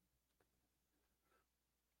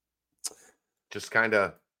 Just kind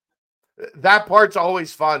of that part's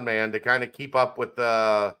always fun, man, to kind of keep up with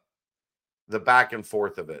the back and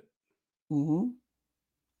forth of it. Mm-hmm.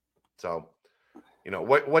 So,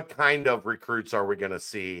 what kind of recruits are we going to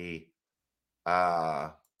see?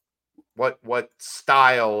 What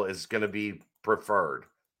style is going to be preferred?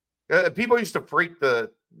 People used to freak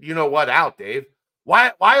out, Dave.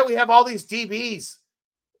 Why do we have all these DBs?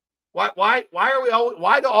 Why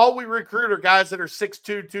do all we recruit are guys that are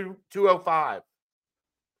 6'2", 205?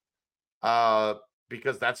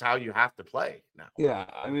 Because that's how you have to play now. Yeah,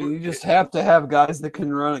 I mean, you just have to have guys that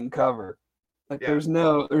can run and cover. Like, there's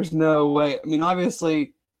no way. I mean,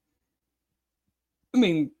 obviously,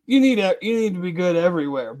 you need to be good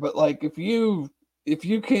everywhere. But like, if you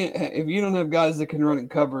don't have guys that can run and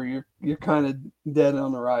cover, you're kind of dead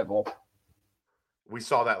on arrival. We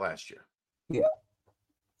saw that last year. Yeah,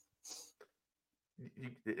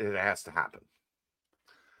 it has to happen.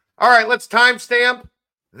 All right, let's timestamp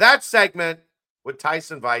that segment with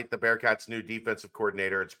Tyson Veidt, the Bearcats' new defensive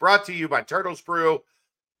coordinator. It's brought to you by Turtles Brew.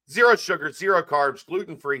 0 sugar, 0 carbs,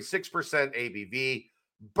 gluten-free, 6% ABV,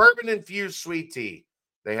 bourbon-infused sweet tea.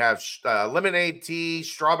 They have lemonade tea,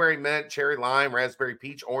 strawberry mint, cherry lime, raspberry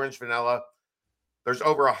peach, orange vanilla. There's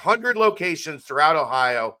over 100 locations throughout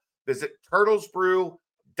Ohio. Visit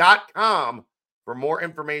turtlesbrew.com for more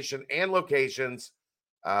information and locations.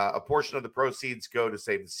 A portion of the proceeds go to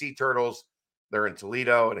save the sea turtles. They're in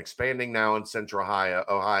Toledo and expanding now in Central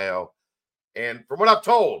Ohio. And from what I'm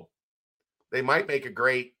told, they might make a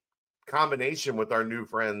great combination with our new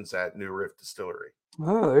friends at New Riff Distillery.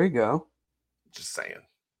 Oh, there you go. Just saying.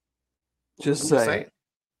 Just saying.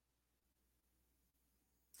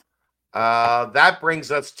 That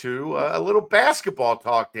brings us to a little basketball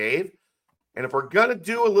talk, Dave. And if we're going to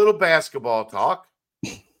do a little basketball talk,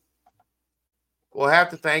 we'll have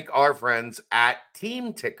to thank our friends at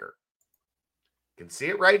Team Ticker. You can see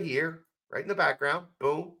it right here, right in the background.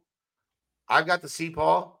 Boom. I've got the Sea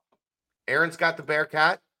Paw. Aaron's got the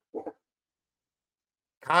Bearcat.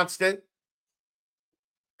 Constant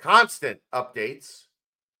updates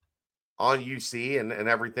on UC and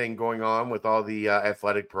everything going on with all the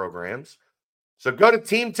athletic programs. So go to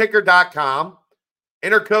teamticker.com,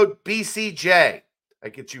 enter code BCJ.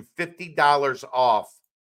 That gets you $50 off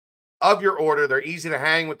of your order. They're easy to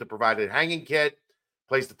hang with the provided hanging kit.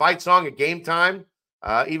 Plays the fight song at game time,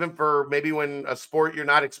 even for maybe when a sport you're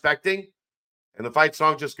not expecting. And the fight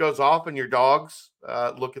song just goes off and your dogs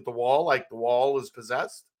look at the wall like the wall is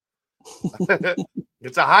possessed.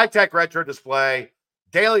 It's a high-tech retro display,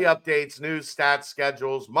 daily updates, news, stats,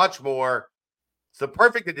 schedules, much more. It's the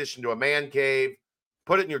perfect addition to a man cave.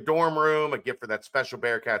 Put it in your dorm room, a gift for that special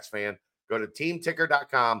Bearcats fan. Go to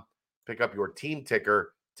teamticker.com, pick up your Team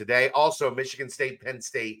Ticker today. Also, Michigan State, Penn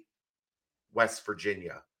State, West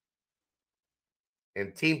Virginia.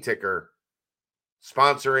 And Team Ticker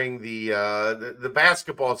sponsoring the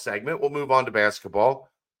basketball segment. We'll move on to basketball.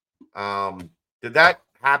 Did that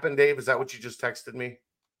happen, Dave? Is that what you just texted me?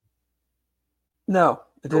 No,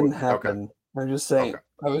 it didn't happen. Okay. I'm just saying. Okay.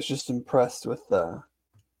 I was just impressed with the.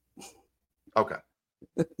 Okay.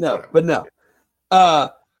 No, whatever. But no.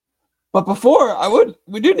 But before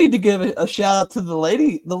we do need to give a shout out to the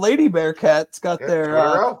lady Bearcats got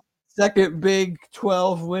their second Big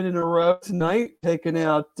 12 win in a row tonight, taking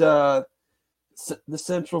out the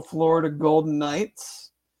Central Florida Golden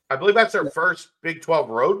Knights. I believe that's their first Big 12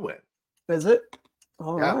 road win. Is it?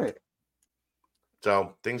 All right.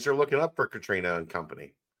 So things are looking up for Katrina and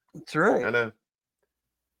company. That's right. And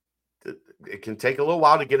it can take a little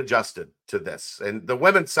while to get adjusted to this. And the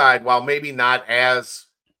women's side, while maybe not as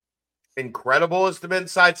incredible as the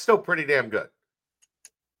men's side, still pretty damn good.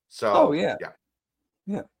 So, yeah.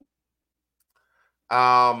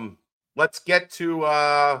 Let's get to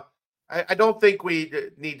I don't think we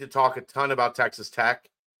need to talk a ton about Texas Tech,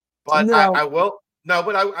 but no. I will. No,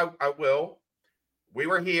 but I will. We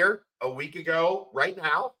were here a week ago right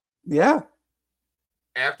now. Yeah.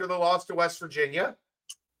 After the loss to West Virginia.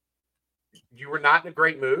 You were not in a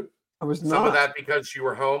great mood. I was not. Some of that because you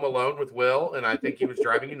were home alone with Will, and I think he was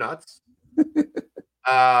driving you nuts.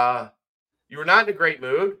 You were not in a great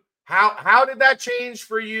mood. How did that change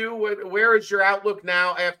for you? Where is your outlook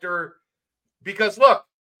now after? Because look,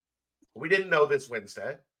 we didn't know this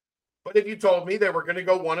Wednesday, but if you told me they were going to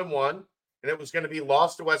go 1-1 and it was going to be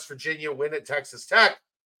lost to West Virginia, win at Texas Tech,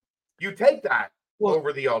 you take that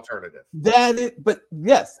over the alternative. But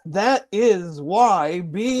yes, that is why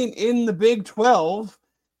being in the Big 12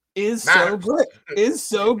 is so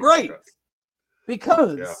great.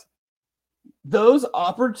 Because those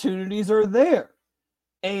opportunities are there.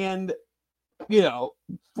 And,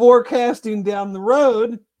 forecasting down the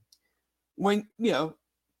road, when,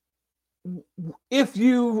 if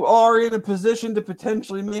you are in a position to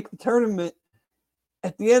potentially make the tournament,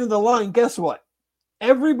 at the end of the line, guess what?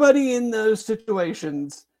 Everybody in those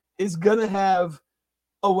situations is going to have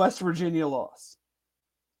a West Virginia loss.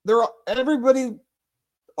 Everybody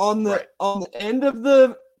on the end of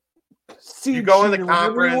the seed, you go in the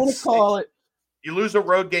conference, whatever you want to call it. You lose a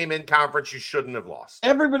road game in conference you shouldn't have lost.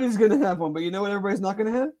 Everybody's going to have one, but you know what everybody's not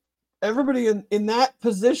going to have? Everybody in that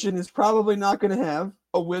position is probably not going to have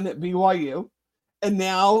a win at BYU and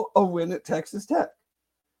now a win at Texas Tech.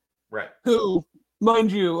 Right. Who,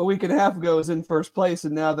 mind you, a week and a half ago was in first place,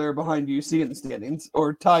 and now they're behind UC in the standings,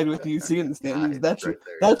 or tied with UC in the standings. That's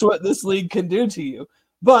what this league can do to you.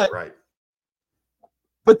 But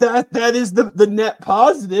that is the net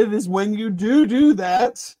positive, is when you do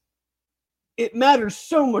that, it matters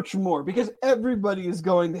so much more because everybody is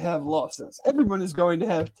going to have losses. Everyone is going to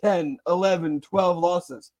have 10, 11, 12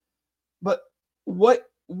 losses. But what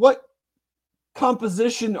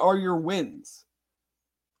composition are your wins?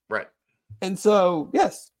 Right. And so,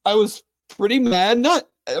 yes, I was pretty mad. I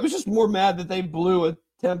was just more mad that they blew a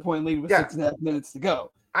 10-point lead with 6.5 minutes to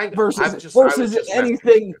go. Versus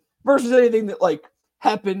anything that like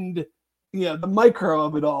happened, the micro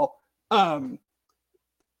of it all.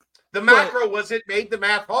 The macro was it made the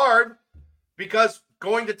math hard because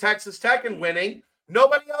going to Texas Tech and winning,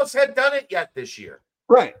 nobody else had done it yet this year.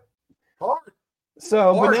 Right. Hard.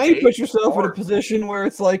 So, but now you put yourself in a position where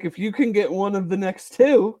it's like, if you can get one of the next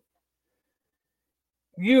two,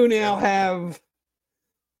 you now have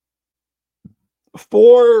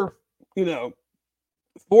four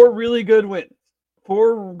really good wins.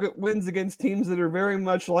 4 wins against teams that are very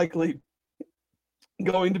much likely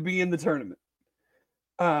going to be in the tournament.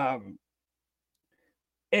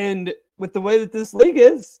 And with the way that this league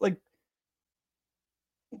is, like,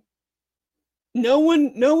 no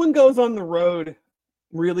one goes on the road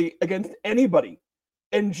really against anybody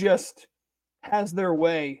and just has their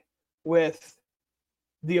way with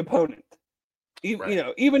the opponent.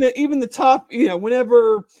 Even the top,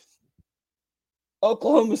 whenever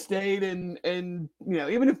Oklahoma State and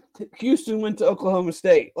even if Houston went to Oklahoma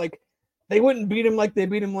State, like, they wouldn't beat him like they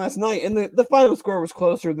beat him last night, and the final score was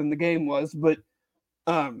closer than the game was. But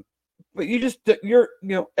you're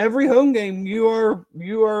every home game you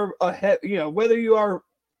are ahead. Whether you are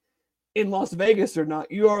in Las Vegas or not,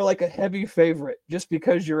 you are like a heavy favorite just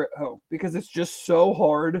because you're at home, because it's just so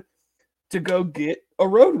hard to go get a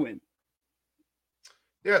road win.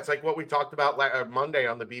 Yeah, it's like what we talked about Monday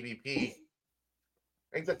on the BBP.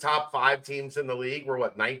 I think the top 5 teams in the league were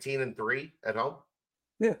 19-3 at home.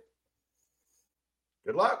 Yeah.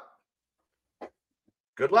 Good luck.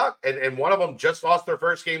 And one of them just lost their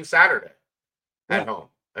first game Saturday at home.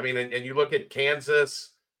 I mean, and you look at Kansas,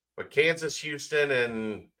 but Kansas, Houston,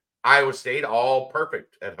 and Iowa State, all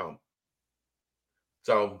perfect at home.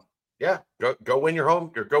 So, yeah, go win your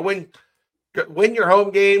home. Win your home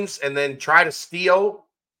games and then try to steal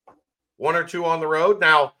 1 or 2 on the road.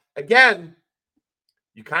 Now, again,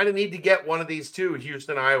 you kind of need to get one of these 2,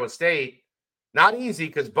 Houston, Iowa State. Not easy,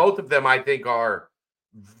 because both of them, I think, are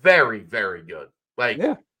very, very good.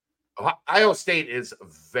 Iowa State is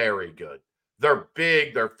very good. They're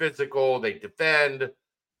big, they're physical, they defend.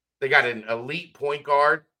 They got an elite point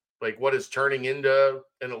guard, like what is turning into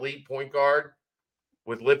an elite point guard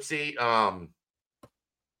with Lipsy.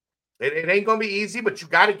 It ain't going to be easy, but you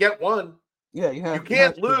got to get one. Yeah, you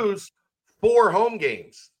can't lose 4 home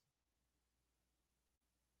games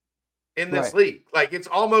in this league. Like, it's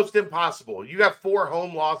almost impossible. You have 4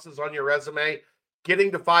 home losses on your resume.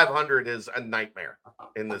 Getting to 500 is a nightmare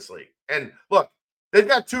in this league. And look, they've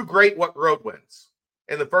got 2 great road wins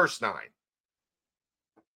in the first 9.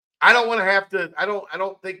 I don't want to have to. I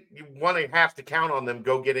don't think you want to have to count on them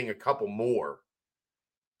getting a couple more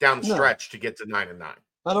down the stretch to get to 9-9.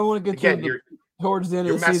 I don't want to get towards the end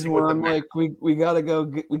of the season where I'm like, we gotta go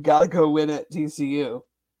win at TCU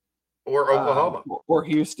or Oklahoma or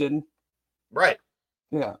Houston. Right.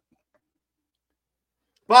 Yeah.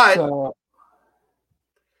 But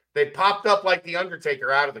they popped up like the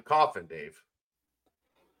Undertaker out of the coffin, Dave.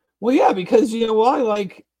 Well, yeah, because you know why?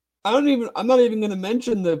 Like, I'm not even going to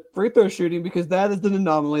mention the free throw shooting, because that is an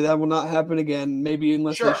anomaly. That will not happen again, maybe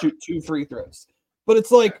unless they shoot 2 free throws. But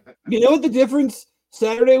it's like, you know what the difference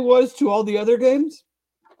Saturday was to all the other games?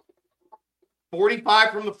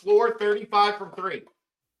 45 from the floor, 35 from three.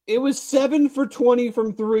 It was 7 for 20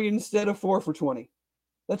 from three instead of 4 for 20.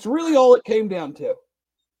 That's really all it came down to.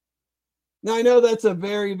 Now, I know that's a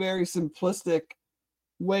very, very simplistic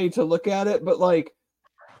way to look at it, but like,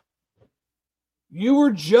 you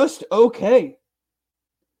were just okay.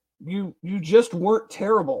 You just weren't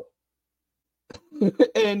terrible.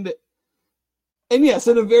 and yes,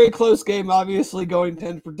 in a very close game, obviously going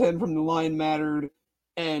 10 for 10 from the line mattered,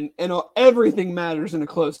 and everything matters in a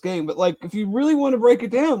close game. But like, if you really want to break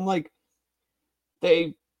it down, like,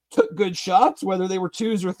 they took good shots, whether they were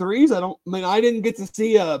twos or threes. I didn't get to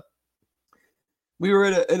see we were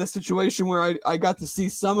in a situation where I got to see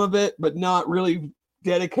some of it, but not really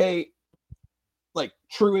dedicate like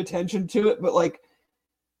true attention to it. But like,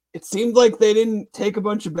 it seemed like they didn't take a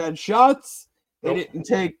bunch of bad shots. They didn't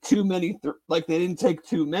take too many. They didn't take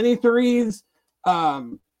too many threes.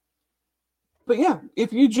 But yeah,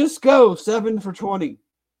 if you just go 7 for 20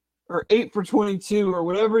 or 8 for 22 or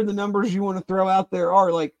whatever the numbers you want to throw out there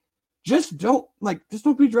are, like, just don't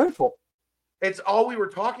be dreadful. It's all we were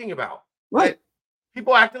talking about. Right.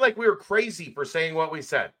 People acted like we were crazy for saying what we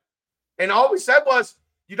said. And all we said was,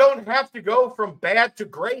 you don't have to go from bad to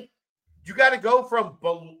great. You got to go from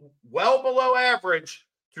well below average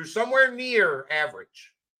to somewhere near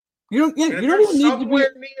average. You don't even need to be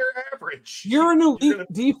near average. You're an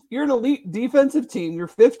elite defensive team. You're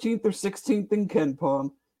 15th or 16th in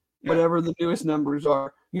KenPom, whatever the newest numbers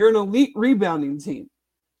are. You're an elite rebounding team.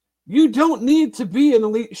 You don't need to be an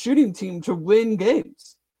elite shooting team to win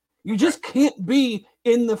games. You just can't be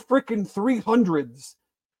in the freaking 300s.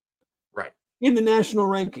 Right. In the national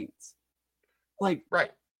rankings. Like,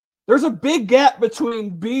 right. There's a big gap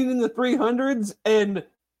between being in the 300s and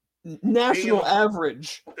national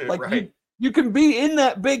average. Like, right. you can be in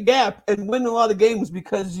that big gap and win a lot of games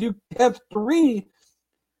because you have three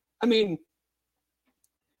of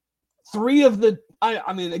the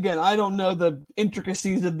again, I don't know the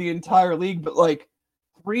intricacies of the entire league, but like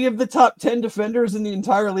 3 of the top 10 defenders in the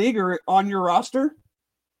entire league are on your roster.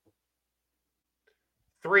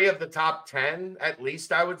 3 of the top 10, at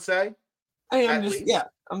least, I would say.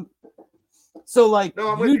 So like,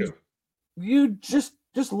 no, I'm with you. You just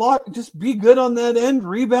be good on that end,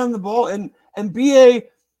 rebound the ball, and be a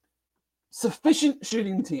sufficient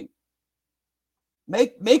shooting team.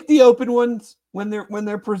 Make the open ones when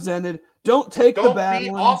they're presented. Don't take the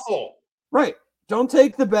bad ones. Awful. Right. Don't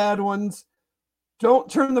take the bad ones.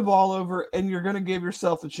 Don't turn the ball over, and you're going to give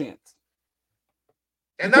yourself a chance.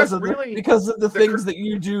 And because that's of the things that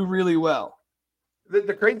you do really well.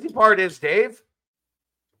 The crazy part is, Dave,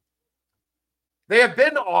 they have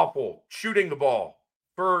been awful shooting the ball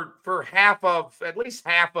for at least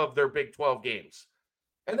half of their Big 12 games.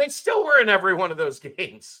 And they still were in every one of those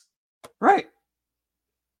games. Right.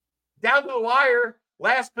 Down to the wire,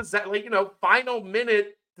 last possession, final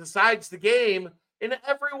minute decides the game in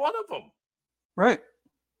every one of them. Right.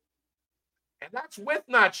 And that's with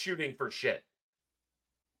not shooting for shit.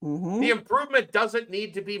 Mm-hmm. The improvement doesn't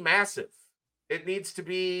need to be massive. It needs to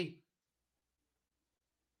be,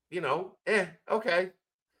 okay.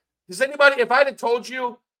 Does anybody, if I'd have told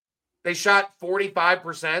you they shot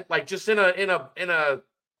 45%, like just in a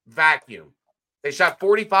vacuum, they shot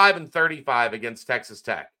 45 and 35 against Texas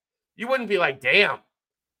Tech, you wouldn't be like, damn,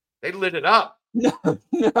 they lit it up.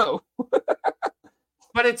 No.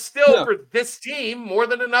 But it's still, for this team, more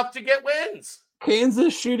than enough to get wins.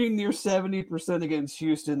 Kansas shooting near 70% against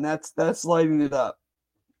Houston. That's lighting it up.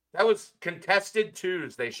 That was contested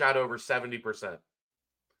twos. They shot over 70%.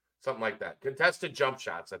 Something like that. Contested jump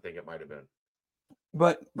shots, I think it might have been.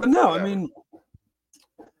 But no,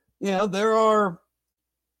 whatever. There are,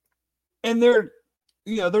 and they're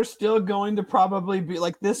still going to probably be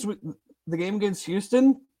like this. The game against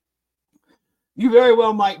Houston, you very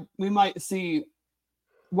well we might see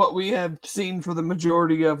what we have seen for the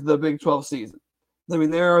majority of the Big 12 season. I mean,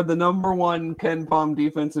 they are the number 1 KenPom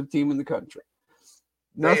defensive team in the country.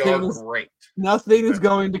 They are great. Nothing is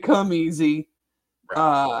going to come easy.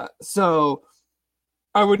 Right. So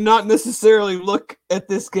I would not necessarily look at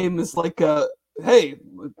this game as like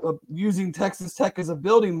using Texas Tech as a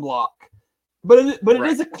building block, but it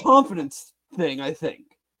is a confidence thing, I think.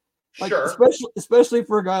 Like, sure. Especially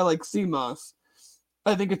for a guy like CMOS,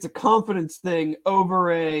 I think it's a confidence thing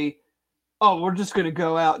over we're just going to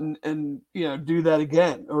go out and do that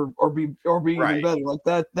again or be right. even better like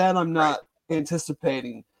that. That I'm not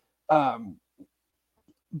anticipating, but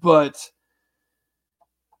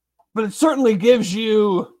it certainly gives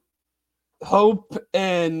you hope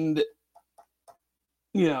and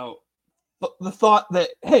the thought that,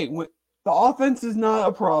 hey, the offense is not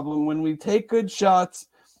a problem. When we take good shots,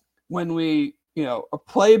 when we,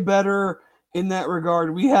 play better in that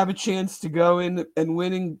regard, we have a chance to go in and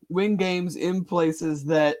win games in places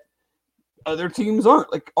that other teams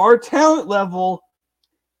aren't. Like, our talent level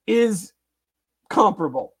is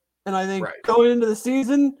comparable. And I think going into the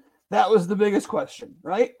season, that was the biggest question,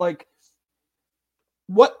 right? Like,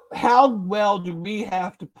 how well do we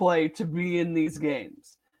have to play to be in these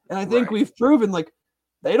games? And I think we've proven, like,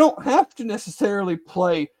 they don't have to necessarily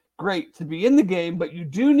play great to be in the game, but you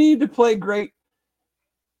do need to play great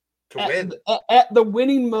to win at the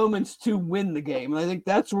winning moments to win the game. And I think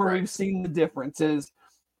that's where we've seen the difference is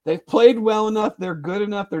they've played well enough, they're good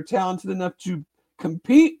enough, they're talented enough to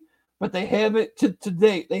compete, but they haven't to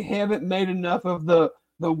date. They haven't made enough of the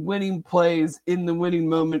winning plays in the winning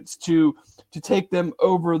moments to take them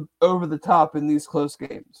over the top in these close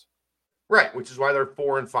games. Right, which is why they're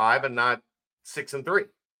 4-5 and not 6-3.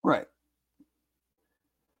 Right.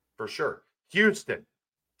 For sure. Houston.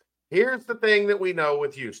 Here's the thing that we know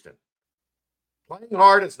with Houston. Playing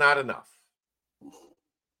hard is not enough.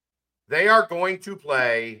 They are going to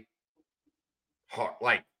play hard,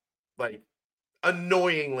 like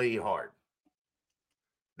annoyingly hard.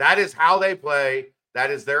 That is how they play.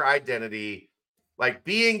 That is their identity. Like,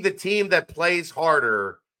 being the team that plays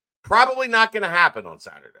harder, probably not going to happen on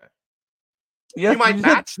Saturday. You might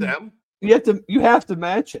match them. You have to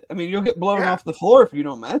match it. I mean, you'll get blown off the floor if you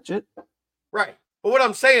don't match it. Right. But what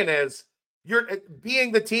I'm saying is,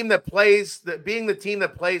 being the team that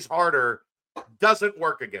plays harder doesn't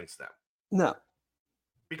work against them. No.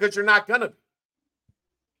 Because you're not gonna.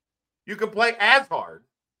 You can play as hard.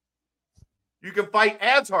 You can fight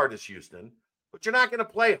as hard as Houston, but you're not going to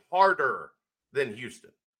play harder than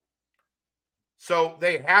Houston. So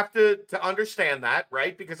they have to understand that,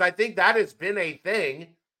 right? Because I think that has been a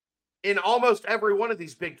thing in almost every one of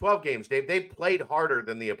these Big 12 games, Dave. They've played harder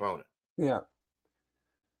than the opponent. Yeah.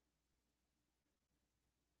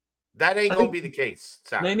 That ain't going to be the case.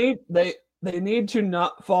 Saturday. They need to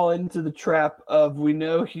not fall into the trap of, we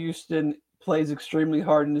know Houston plays extremely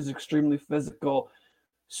hard and is extremely physical,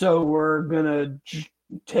 so we're going to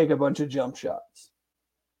take a bunch of jump shots.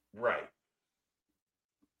 Right.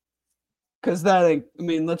 Because that ain't, I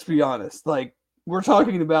mean, let's be honest. Like, we're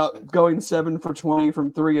talking about going 7 for 20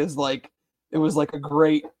 from 3 is like, it was like a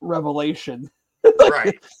great revelation.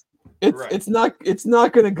 Right. It's not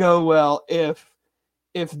going to go well if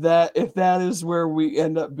that is where we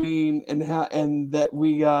end up being, and that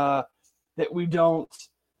we don't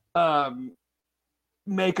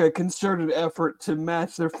make a concerted effort to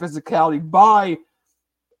match their physicality by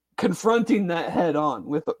confronting that head on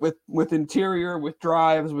with interior, with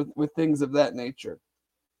drives, with things of that nature.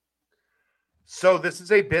 So this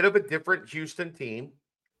is a bit of a different Houston team.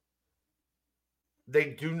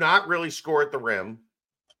 They do not really score at the rim.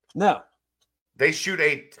 No. They shoot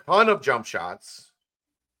a ton of jump shots.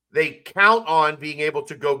 They count on being able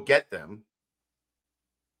to go get them.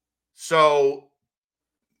 So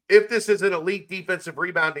if this is an elite defensive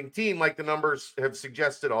rebounding team, like the numbers have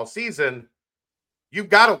suggested all season, you've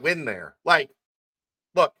got to win there. Like,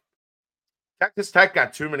 look, Texas Tech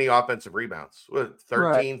got too many offensive rebounds. What,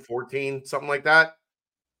 13, 14, something like that?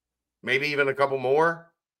 Maybe even a couple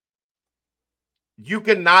more. You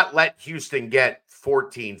cannot let Houston get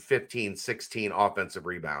 14, 15, 16 offensive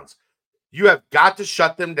rebounds. You have got to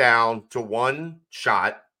shut them down to one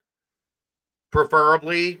shot,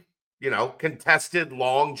 preferably, contested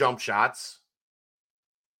long jump shots.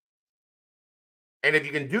 And if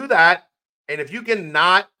you can do that, and if you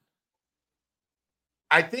cannot,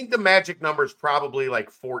 I think the magic number is probably like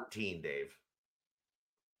 14, Dave.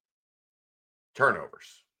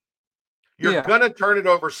 Turnovers. You're going to turn it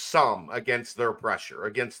over some against their pressure,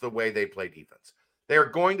 against the way they play defense. They're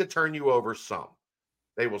going to turn you over some.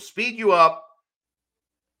 They will speed you up,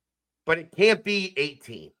 but it can't be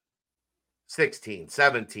 18, 16,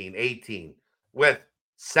 17, 18 with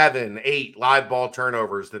 7, 8 live ball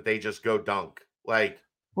turnovers that they just go dunk. Like,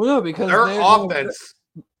 well, no, because their offense,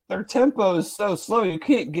 their tempo is so slow. You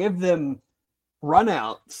can't give them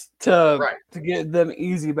runouts to get them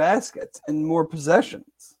easy baskets and more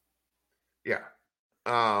possessions. Yeah.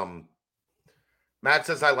 Matt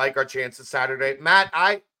says, I like our chances Saturday. Matt,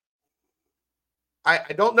 I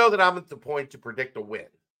don't know that I'm at the point to predict a win.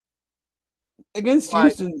 Against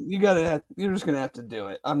Houston, you're just gonna have to do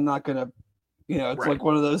it. I'm not gonna, it's like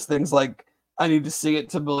one of those things. Like, I need to see it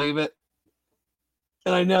to believe it.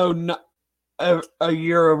 And I know a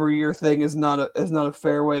year-over-year thing is not a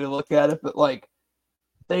fair way to look at it, but like,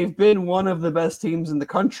 they've been one of the best teams in the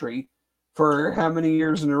country for how many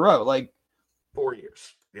years in a row? Like 4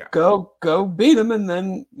 years. Yeah. Go beat them, and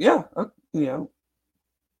then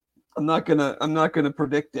I'm not gonna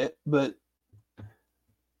predict it, but I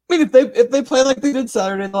mean, if they play like they did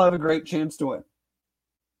Saturday, they'll have a great chance to win.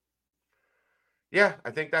 Yeah,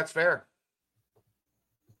 I think that's fair.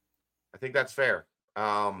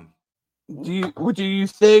 Do you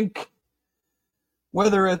think,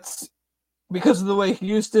 whether it's because of the way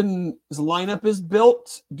Houston's lineup is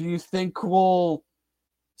built, do you think we'll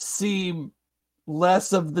see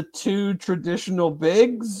less of the two traditional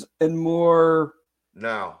bigs and more?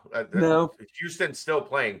 No. No. Houston's still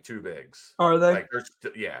playing two bigs. Are they? Like they're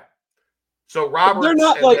yeah. So Roberts, they're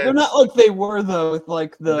not like they were though, with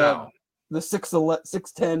like the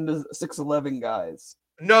 6'10" to 6'11" guys.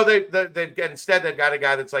 No, they instead they've got a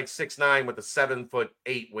guy that's like 6'9" with a 7'8"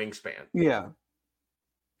 wingspan. Yeah.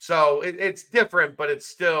 So it's different, but it's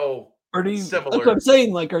still similar. That's what I'm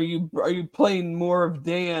saying. Like, are you playing more of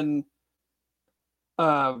Dan?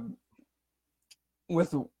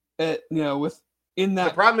 With in that.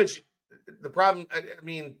 The problem. I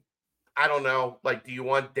mean, I don't know. Like, do you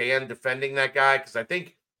want Dan defending that guy? Because I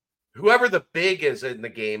think whoever the big is in the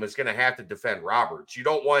game is going to have to defend Roberts. You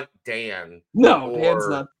don't want Dan. No, Dan's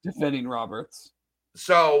not defending Roberts.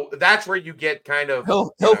 So that's where you get kind of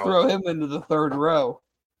he'll throw him into the third row.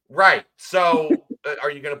 Right. So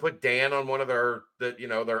are you going to put Dan on one of their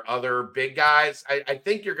other big guys? I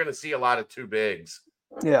think you're going to see a lot of two bigs.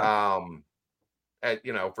 Yeah.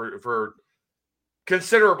 For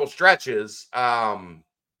considerable stretches.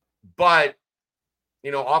 But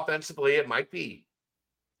offensively, it might be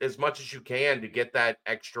as much as you can to get that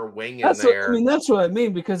extra wing in there. That's what I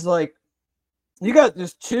mean, because like you got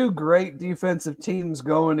just two great defensive teams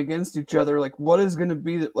going against each other. Like, what is going to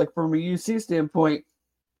be like from a UC standpoint?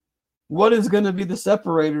 What is going to be the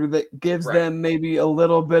separator that gives them maybe a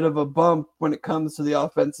little bit of a bump when it comes to the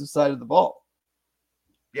offensive side of the ball?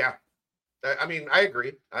 Yeah. I mean, I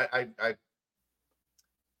agree. I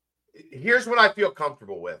here's what I feel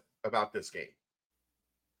comfortable with about this game.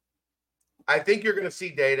 I think you're going to see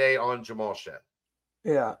Day on Jamal Shead.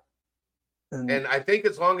 Yeah. And I think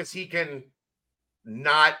as long as he can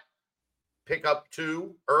not pick up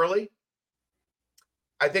two early,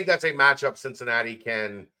 I think that's a matchup Cincinnati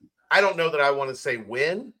can, I don't know that I want to say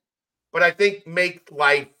win, but I think make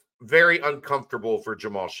life very uncomfortable for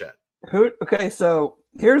Jamal Shead. Okay, so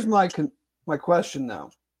here's my question now.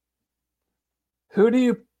 Who do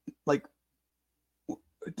you like?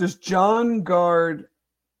 Does John guard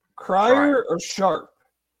Cryer or Sharp?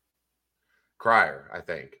 Cryer, I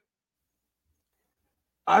think.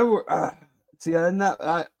 I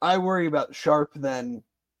worry about Sharp then,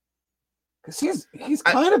 because he's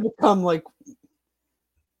kind of become like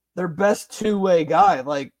their best two-way guy.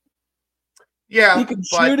 Like, yeah, he can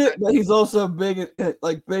shoot it, but he's also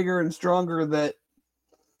bigger and stronger. That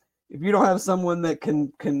if you don't have someone that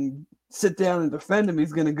can sit down and defend him,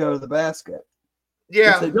 he's going to go to the basket.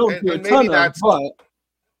 Yeah, they don't do a ton of, but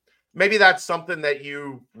maybe that's something that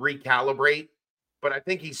you recalibrate. But I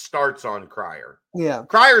think he starts on Cryer. Yeah,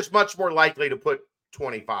 Cryer's much more likely to put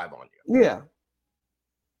 25 on you. Yeah.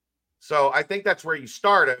 So I think that's where you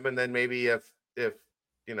start him, and then maybe if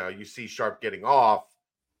you see Sharp getting off,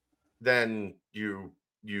 then you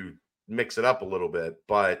mix it up a little bit.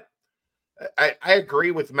 But I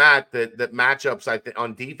agree with Matt that matchups, I think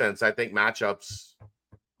on defense, I think matchups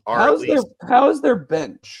are how is their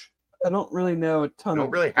bench? I don't really know a ton. Don't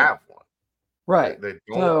really have one. Right. They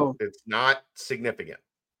don't, it's not significant.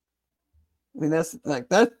 I mean, that's like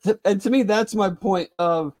that, and to me, that's my point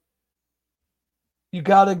of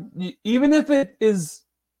even if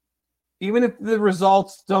the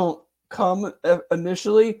results don't come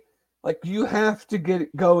initially, like you have to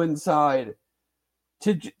go inside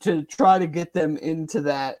to try to get them into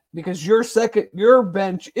that, because your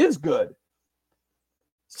bench is good.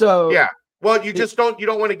 So yeah, well, you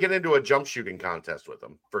don't want to get into a jump shooting contest with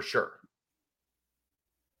them for sure.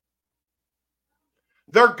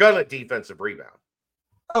 They're gonna defensive rebound.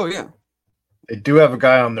 Oh yeah, they do have a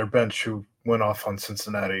guy on their bench who went off on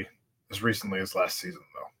Cincinnati as recently as last season,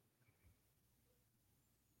 though.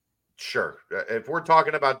 Sure, if we're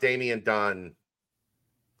talking about Damian Dunn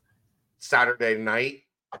Saturday night,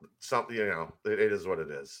 something it is what it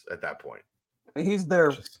is at that point. He's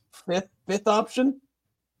their fifth option,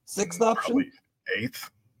 sixth option, probably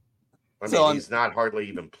eighth. I mean, he's not hardly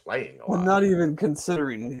even playing a lot. I'm not even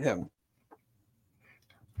considering him.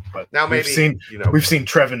 But now maybe we've seen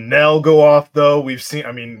Trevin Nell go off though. You've seen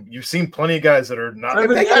plenty of guys that are not.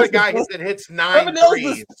 They got a guy that hits 9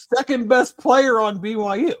 threes. The second best player on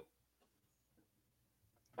BYU.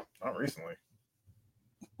 Not recently.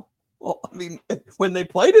 Well, I mean, when they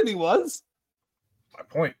played him, he was. My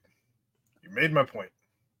point. You made my point.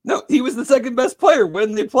 No, he was the second best player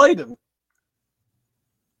when they played him.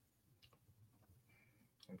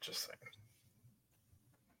 I'm just saying.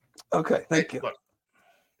 Okay, thank you. Look,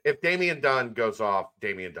 if Damian Dunn goes off,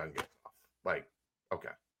 Damian Dunn goes off. Like, okay.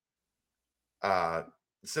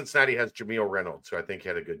 Cincinnati has Jameer Reynolds, who I think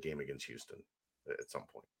had a good game against Houston at some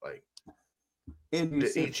point. Like,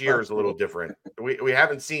 each year is a little different. We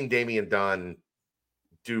haven't seen Damian Dunn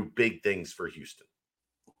do big things for Houston.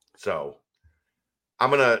 So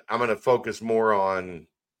I'm gonna focus more on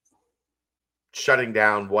shutting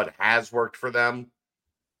down what has worked for them.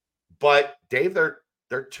 But Dave, they're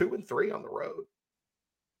 2-3 on the road.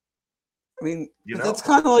 I mean, that's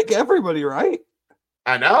kind of like everybody, right?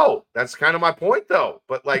 I know. That's kind of my point, though.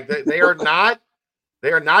 But like they are not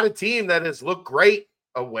a team that has looked great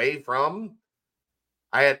away from.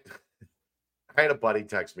 I had a buddy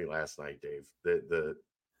text me last night, Dave.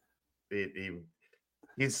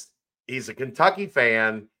 He's a Kentucky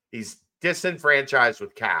fan. He's disenfranchised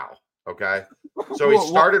with Cal. Okay, so he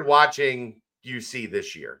started watching UC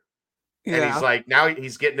this year, and he's like, now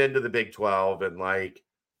he's getting into the Big 12, and like,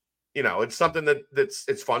 you know, it's something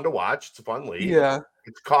it's fun to watch. It's a fun league. Yeah,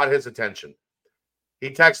 it's caught his attention. He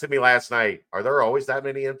texted me last night. Are there always that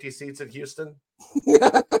many empty seats at Houston?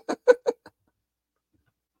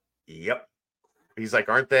 Yep. He's like,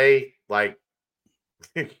 aren't they like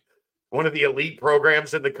one of the elite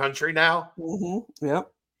programs in the country now? Mm-hmm.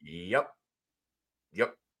 Yep.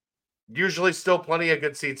 Usually still plenty of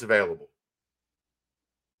good seats available.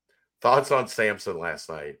 Thoughts on Samson last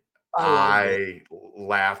night? I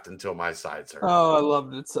laughed until my sides hurt. Oh, I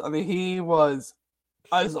loved it. I mean, he was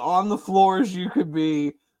as on the floor as you could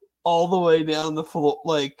be, all the way down the floor.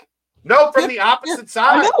 Like, no, from the opposite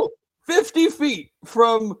side. I know, 50 feet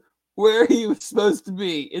from where he was supposed to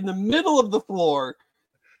be, in the middle of the floor.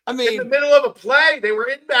 I mean, in the middle of a play, they were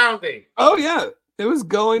inbounding. Oh yeah, it was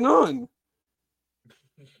going on.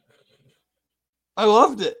 I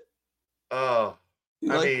loved it. Oh,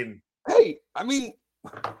 I mean,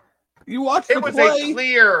 you watched the play. It was a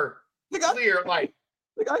clear, like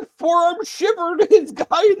the guy forearm shivered his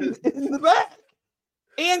guy in the back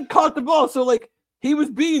and caught the ball. So like he was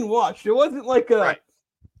being watched. It wasn't like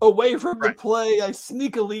away from the play. I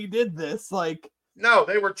sneakily did this. Like, no,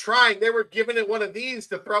 they were trying. They were giving it one of these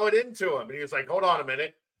to throw it into him, and he was like, "Hold on a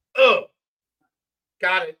minute." Oh,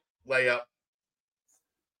 got it. Layup.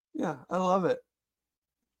 Yeah, I love it.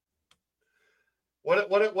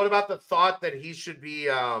 What about the thought that he should be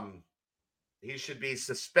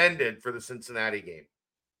suspended for the Cincinnati game?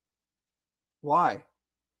 Why?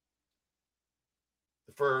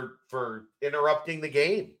 For interrupting the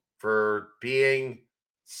game, for being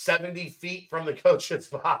 70 feet from the coach's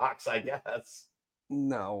box, I guess.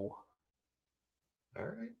 No. All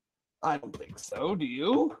right. I don't think so. Do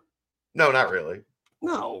you? No, not really.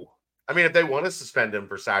 No. I mean, if they want to suspend him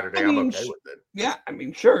for Saturday, I'm okay with it. Yeah, I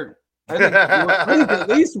mean, sure. I think at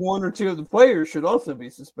least one or two of the players should also be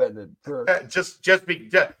suspended for just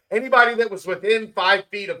anybody that was within 5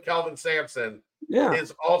 feet of Kelvin Sampson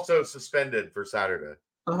is also suspended for Saturday.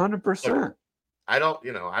 100%. I don't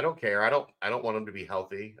care. I don't want him to be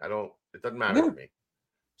healthy. It doesn't matter to me.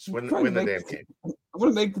 Just win the damn game. I'm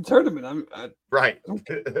gonna make the tournament. Right.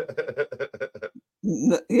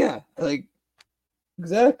 Yeah, like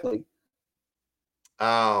exactly.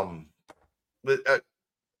 But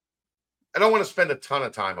I don't want to spend a ton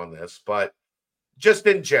of time on this, but just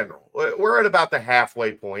in general, we're at about the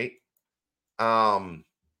halfway point.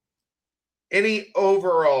 Any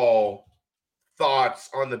overall thoughts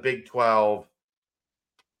on the Big 12?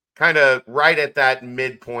 Kind of right at that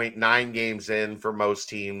midpoint, 9 games in for most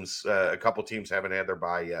teams. A couple teams haven't had their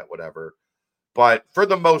bye yet, whatever. But for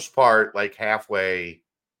the most part, like halfway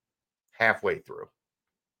through.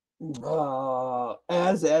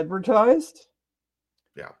 As advertised?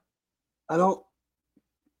 Yeah.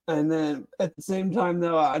 And then at the same time,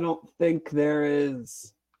 though, I don't think there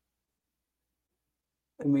is.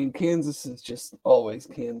 I mean, Kansas is just always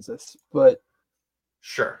Kansas, but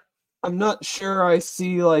sure. I'm not sure I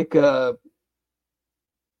see like a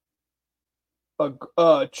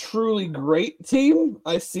truly great team.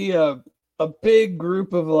 I see a big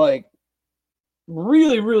group of like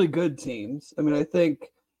really, really good teams. I mean, I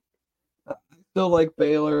think I still like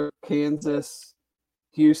Baylor, Kansas,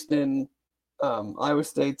 Houston, Iowa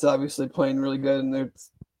State's obviously playing really good, and it's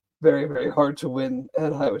very, very hard to win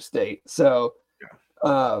at Iowa State. So,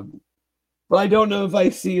 but I don't know if I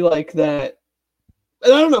see like that. I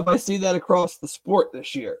don't know if I see that across the sport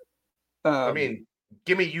this year. I mean,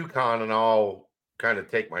 give me UConn and I'll kind of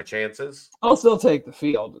take my chances. I'll still take the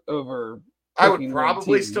field over I would picking one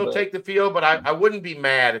probably team, still but- take the field, but I wouldn't be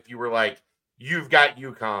mad if you were like, you've got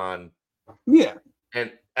UConn Yeah,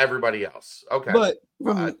 and everybody else. Okay. but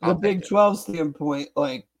from I'll the take Big it. 12 standpoint,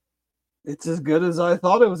 like it's as good as I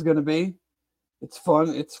thought it was going to be. It's fun.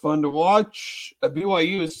 It's fun to watch.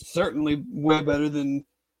 BYU is certainly way better than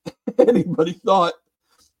anybody thought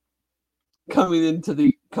coming into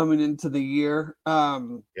the year.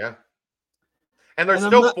 Yeah. And they're And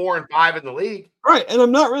I'm still not- 4 and 5 in the league. Right, and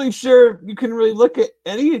I'm not really sure you can really look at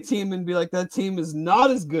any team and be like, that team is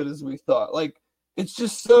not as good as we thought. Like, it's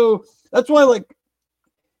just so. That's why, like,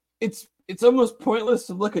 it's almost pointless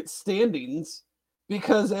to look at standings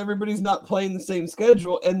because everybody's not playing the same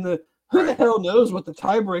schedule, and who the hell knows what the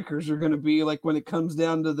tiebreakers are going to be like when it comes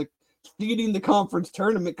down to the seeding the conference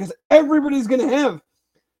tournament, because everybody's going to have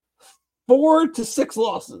 4 to 6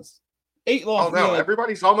 losses. 8 Oh losses. no, Yeah.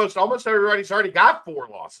 everybody's almost everybody's already got 4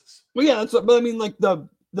 losses. Well, yeah, that's what. But I mean, like the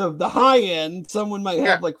high end, someone might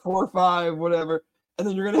have like 4 or 5, whatever, and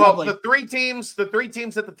then you're gonna have like the three teams at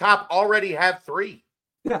the top already have 3.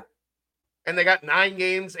 Yeah, and they got 9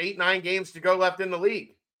 games, 8-9 games to go left in the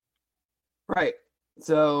league. Right.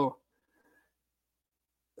 So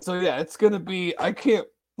yeah, it's gonna be. I can't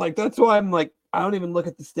like. That's why I'm like. I don't even look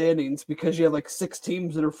at the standings because you have like 6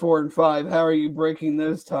 teams that are 4 and 5. How are you breaking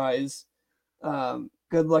those ties?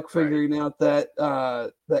 Good luck figuring out that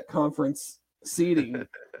conference seeding.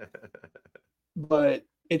 But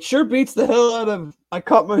it sure beats the hell out of. I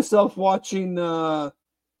caught myself watching some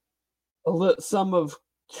of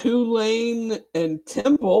Tulane and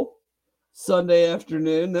Temple Sunday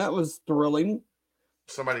afternoon. That was thrilling.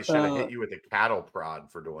 Somebody should have hit you with a cattle prod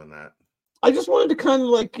for doing that. I just wanted to kind of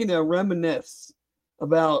like, reminisce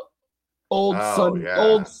about old Sundays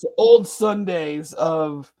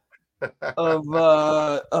of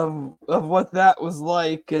what that was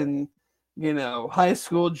like, and high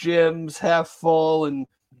school gyms half full and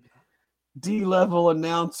D-level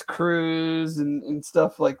announce crews and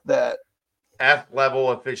stuff like that.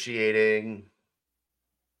 F-level officiating.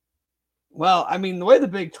 Well, I mean, the way the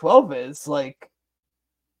Big 12 is, like,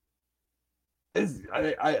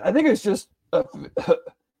 I think it's just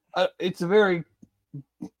it's a very,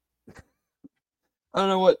 I don't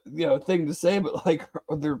know what thing to say, but like,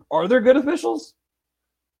 are there good officials?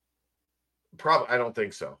 Probably, I don't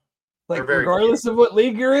think so. Like, regardless of what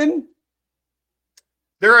league you're in,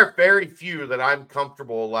 there are very few that I'm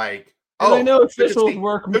comfortable like. And I know officials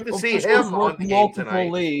work. Good to see him on the game multiple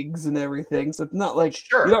tonight. leagues and everything, so it's not like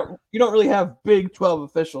Sure. you don't really have Big 12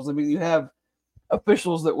 officials. I mean, you have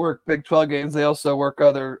officials that work Big 12 games. They also work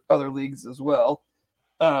other leagues as well.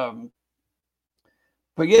 But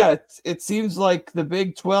yeah, it seems like the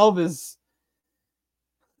Big 12 is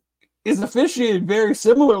officiated very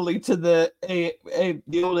similarly to the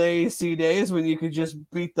old AAC days when you could just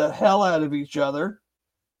beat the hell out of each other.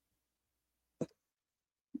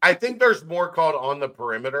 I think there's more called on the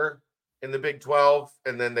perimeter in the Big 12,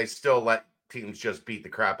 and then they still let teams just beat the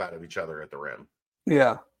crap out of each other at the rim.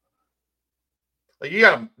 Yeah. Like you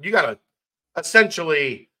gotta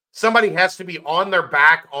essentially, somebody has to be on their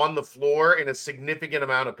back on the floor in a significant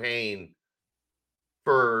amount of pain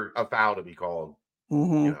for a foul to be called,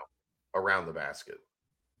 around the basket,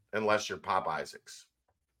 unless you're Pop Isaacs.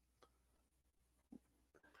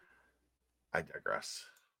 I digress.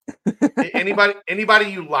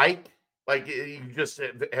 Anybody you like you just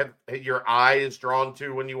have your eye is drawn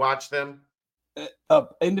to when you watch them?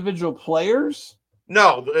 Individual players?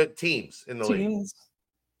 No, the teams in the league.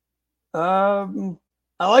 I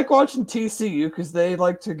like watching TCU because they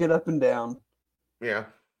like to get up and down. Yeah,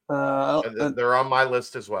 they're on my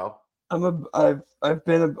list as well. I've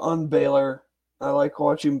been on Baylor. I like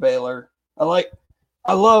watching Baylor. I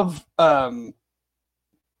love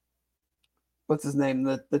what's his name?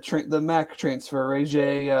 The MAC transfer, Ray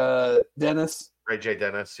J. Dennis. Ray J.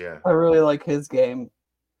 Dennis, yeah. I really like his game.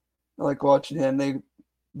 I like watching him.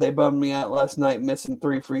 They bummed me out last night, missing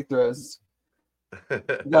 3 free throws. I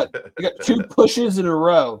got 2 pushes in a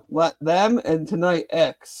row. Them and tonight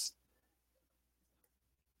X.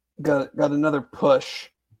 Got another push.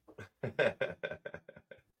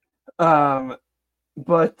 Well,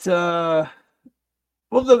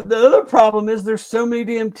 the other problem is there's so many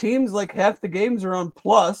damn teams, like half the games are on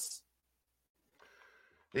Plus.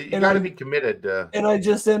 You got to be committed. And I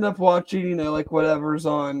just end up watching, like whatever's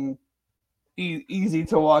on easy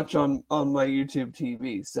to watch on my YouTube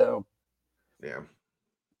TV. So, yeah.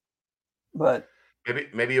 But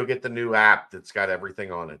maybe you'll get the new app that's got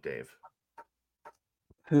everything on it, Dave.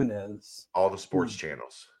 Who knows? All the sports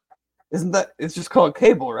channels. It's just called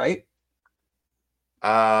cable, right?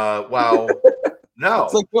 Well, no.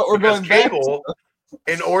 It's like what we're going cable.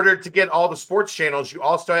 in order to get all the sports channels, you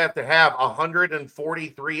also have to have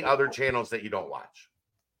 143 other channels that you don't watch.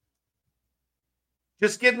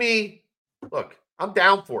 Just give me, look, I'm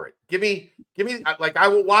down for it. Give me, like, I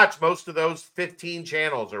will watch most of those 15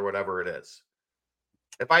 channels or whatever it is.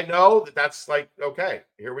 If I know that that's like, okay,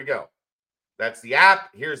 here we go. That's the app.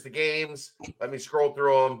 Here's the games. Let me scroll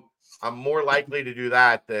through them. I'm more likely to do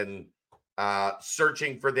that than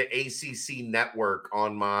searching for the ACC network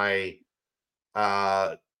on my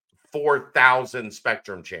 4,000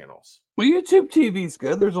 Spectrum channels. Well, YouTube TV's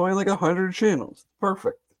good. There's only like 100 channels.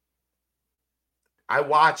 Perfect. I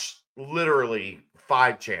watch literally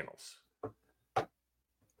 5 channels.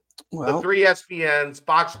 Well, The 3 SPNs,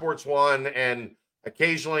 Fox Sports 1, and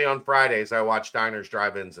occasionally on Fridays, I watch Diners,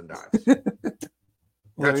 Drive-Ins, and Dives.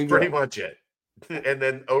 That's pretty much it. And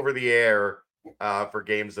then over the air for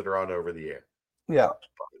games that are on over the air. Yeah.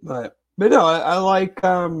 But no, I like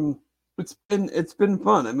it's been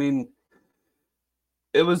fun. I mean,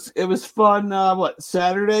 it was fun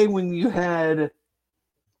Saturday when you had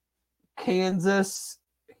Kansas,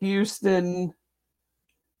 Houston,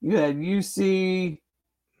 you had UC,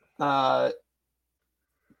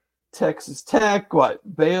 Texas Tech,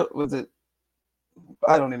 Baylor was it?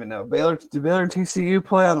 I don't even know. Did Baylor and TCU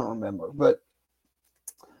play? I don't remember. But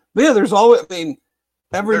yeah, there's always, I mean,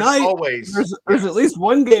 every There's night always there's at least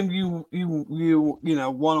one game you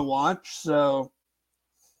want to watch. So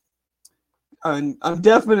I'm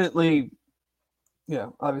definitely,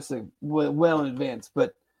 obviously well in advance,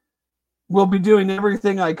 but we'll be doing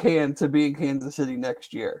everything I can to be in Kansas City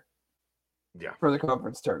next year. Yeah. For the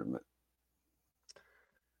conference tournament.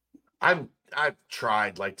 I've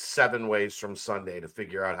tried like 7 ways from Sunday to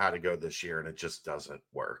figure out how to go this year, and it just doesn't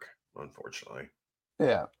work, unfortunately.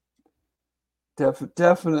 Yeah.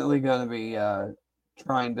 Definitely going to be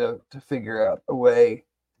trying to figure out a way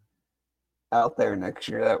out there next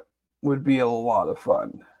year. That would be a lot of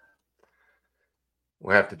fun.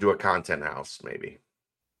 We'll have to do a content house, maybe.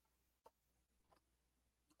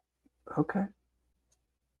 Okay.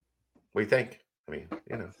 What do you think? I mean,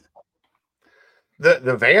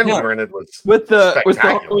 the van we rented was with the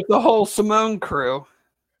spectacular. with the whole Simone crew.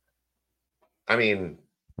 I mean,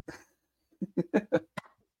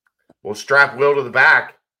 we'll strap Will to the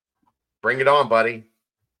back. Bring it on, buddy.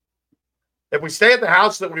 If we stay at the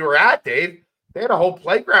house that we were at, Dave, they had a whole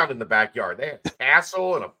playground in the backyard. They had a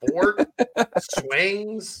castle and a fort,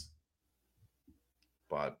 swings.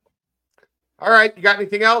 But all right, you got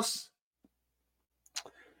anything else?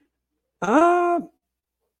 I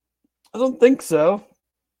don't think so.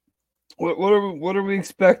 What are we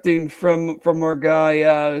expecting from our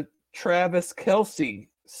guy Travis Kelce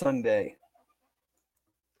Sunday?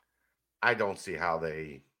 I don't see how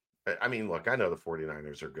they. I mean, look, I know the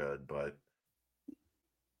 49ers are good, but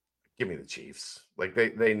give me the Chiefs. Like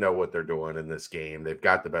they know what they're doing in this game. They've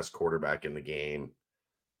got the best quarterback in the game.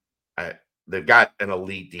 They've got an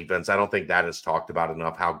elite defense. I don't think that is talked about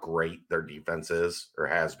enough how great their defense is or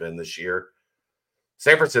has been this year.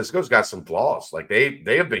 San Francisco's got some flaws. Like they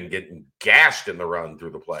have been getting gashed in the run through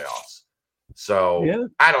the playoffs. So yeah.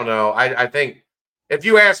 I don't know. I think if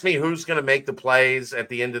you ask me who's going to make the plays at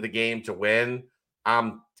the end of the game to win,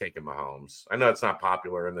 I'm taking Mahomes. I know it's not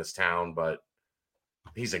popular in this town, but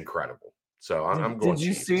he's incredible. So I'm going. Did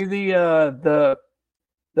you see the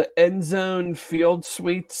end zone field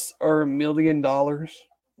suites are $1 million?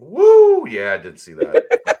 Woo! Yeah, I did see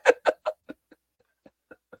that.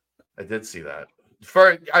 I did see that.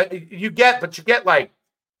 You get like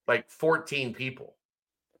 14 people.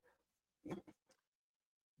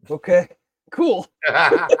 Okay, cool.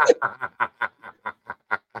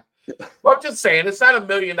 Well, I'm just saying, it's not $1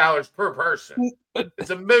 million per person.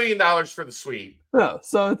 It's $1 million for the suite. No,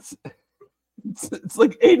 so it's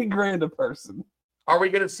like $80,000 a person. Are we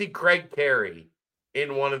going to see Craig Carey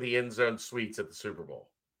in one of the end zone suites at the Super Bowl?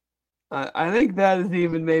 I think that is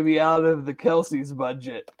even maybe out of the Kelsey's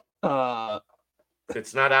budget.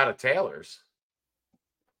 It's not out of Taylor's.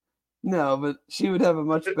 No, but she would have a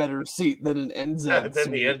much better seat than an end zone.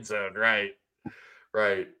 Than the end zone, right?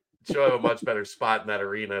 Right. She'll have a much better spot in that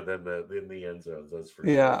arena than in the end zones. That's for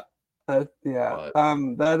sure. Yeah. But,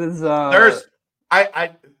 that is.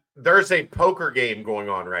 There's a poker game going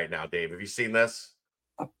on right now, Dave. Have you seen this?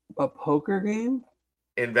 A poker game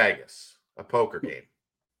in Vegas. A poker game.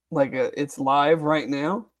 Like it's live right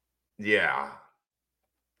now. Yeah.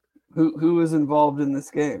 Who is involved in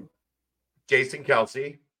this game? Jason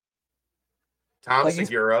Kelce, Tom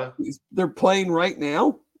Segura. They're playing right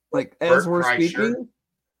now, like as we're speaking.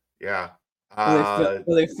 Yeah. Are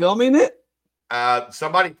they filming it?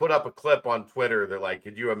 Somebody put up a clip on Twitter. They're like,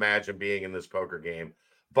 "Could you imagine being in this poker game?"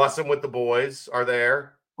 Bussing with the boys are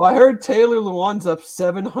there. Well, I heard Taylor Lewan's up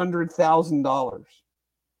 $700,000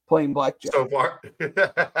 playing blackjack. So far.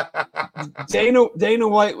 Dana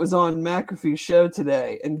White was on McAfee's show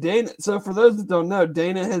today, and so for those that don't know,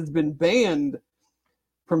 Dana has been banned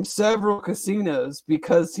from several casinos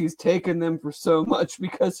because he's taken them for so much,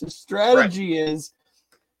 because his strategy is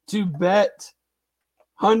to bet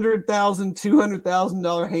 $100,000,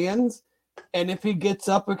 $200,000 hands, and if he gets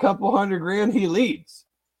up a couple $100,000, he leaves.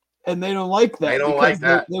 And they don't like that. They don't like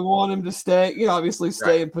that. They want him to stay, obviously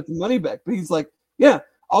stay and put the money back. But he's like, yeah,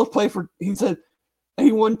 I'll play for. He said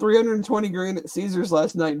he won $320,000 at Caesars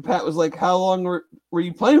last night, and Pat was like, "How long were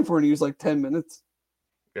you playing for?" And he was like, 10 minutes.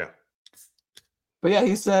 Yeah. But yeah,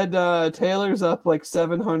 he said Taylor's up like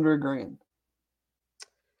 $700,000.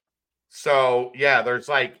 So yeah, there's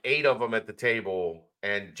like 8 of them at the table,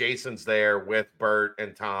 and Jason's there with Bert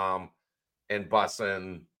and Tom and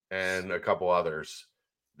Bussin and a couple others.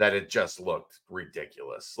 That it just looked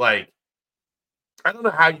ridiculous. Like, I don't know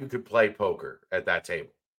how you could play poker at that table.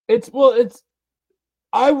 I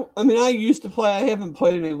used to play. I haven't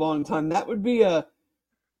played in a long time. That would be a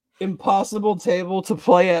impossible table to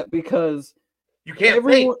play at because you can't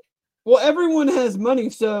think. Well, everyone has money,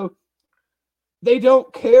 so they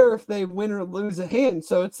don't care if they win or lose a hand.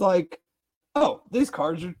 So it's like, oh, these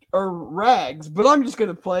cards are rags, but I'm just going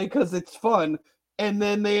to play because it's fun. And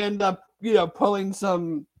then they end up, pulling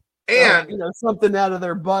some, something out of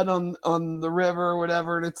their butt on the river or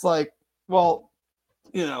whatever. And it's like, well,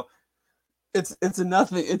 it's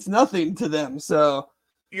nothing to them. So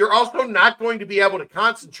you're also not going to be able to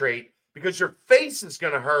concentrate because your face is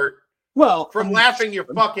going to hurt. Well, from laughing your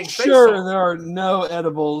fucking face sure, off. There are no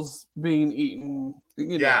edibles being eaten.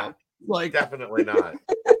 Definitely not.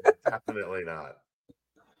 Definitely not.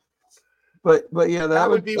 But yeah, that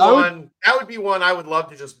would be one. That would be one I would love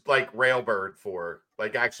to just like railbird for,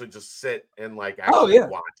 like actually just sit and like actually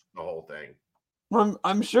watch the whole thing.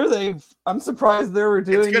 I'm sure I'm surprised they were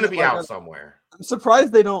doing. It's going to be out somewhere. I'm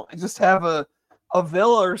surprised they don't just have a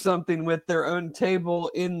villa or something with their own table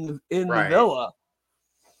in the villa.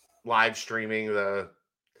 Live streaming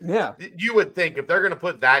Yeah. You would think if they're going to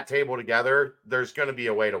put that table together, there's going to be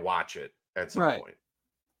a way to watch it at some point,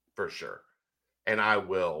 for sure. And I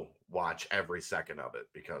will watch every second of it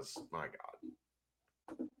because my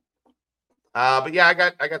God. But yeah, I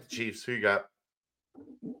got the Chiefs. Who you got?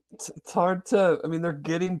 It's hard to. I mean, they're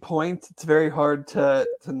getting points. It's very hard to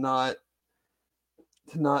not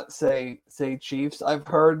say Chiefs. I've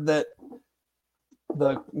heard that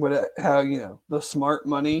the smart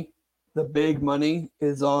money, the big money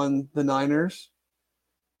is on the Niners.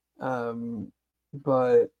 But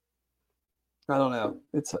I don't know.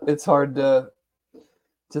 It's hard to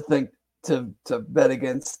think to bet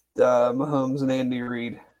against Mahomes and Andy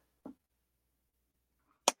Reid.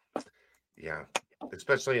 Yeah,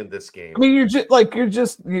 especially in this game. I mean,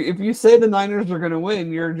 if you say the Niners are going to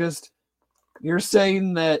win, you're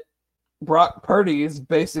saying that Brock Purdy is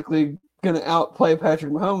basically going to outplay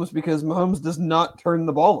Patrick Mahomes because Mahomes does not turn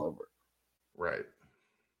the ball over. Right.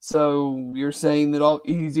 So you're saying that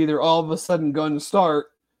he's either all of a sudden going to start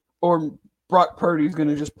or Brock Purdy's going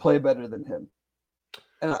to just play better than him.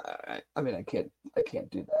 And I can't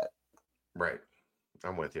do that. Right.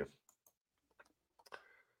 I'm with you.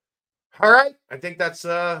 All right. I think that's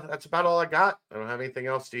about all I got. I don't have anything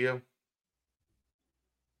else. Do you?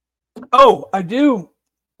 Oh, I do.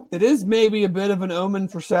 It is maybe a bit of an omen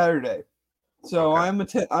for Saturday. So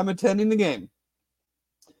okay. I'm attending the game.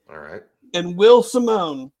 All right. And Will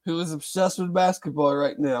Simone, who is obsessed with basketball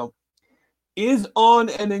right now, is on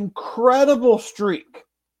an incredible streak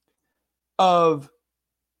of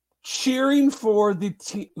cheering for the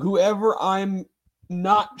whoever I'm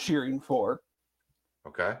not cheering for.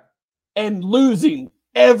 Okay. And losing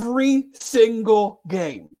every single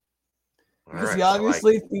game. Because he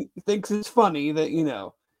obviously thinks it's funny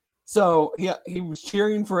that, So he was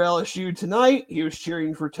cheering for LSU tonight. He was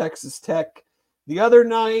cheering for Texas Tech the other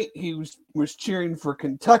night. He was cheering for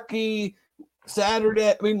Kentucky Saturday.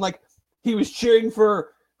 I mean, he was cheering for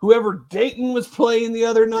whoever Dayton was playing the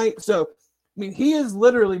other night. So, he has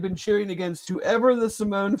literally been cheering against whoever the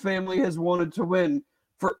Simone family has wanted to win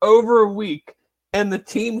for over a week, and the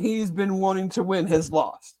team he's been wanting to win has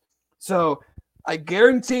lost. So, I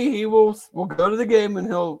guarantee he will go to the game and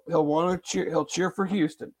he'll want to cheer. He'll cheer for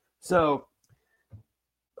Houston. So,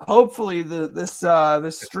 hopefully this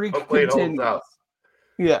streak continues.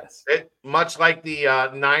 Yes. Much like the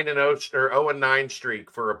 9-0 or 0-9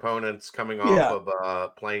 streak for opponents coming off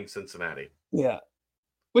of playing Cincinnati. Yeah.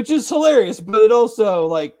 Which is hilarious, but it also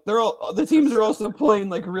the teams are also playing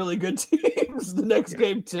really good teams. underdogs the next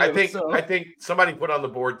game too. I think so. I think somebody put on the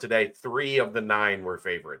board today 3 of the 9 were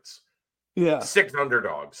favorites. Yeah. 6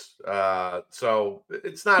 underdogs. So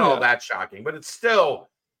it's not all that shocking, but it's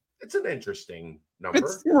an interesting number.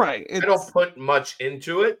 Right. I don't put much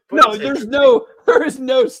into it. But no, there is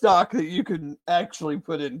no stock that you can actually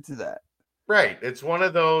put into that. Right. It's one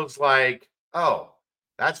of those like, oh,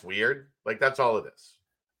 that's weird. Like that's all it is.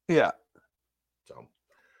 Yeah. So,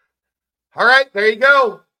 all right, there you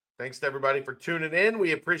go. Thanks to everybody for tuning in.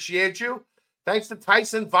 We appreciate you. Thanks to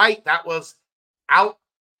Tyson Veidt. That was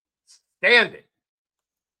outstanding.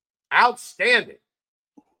 Outstanding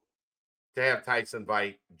to have Tyson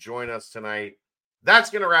Veidt join us tonight.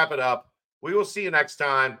 That's going to wrap it up. We will see you next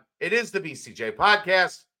time. It is the BCJ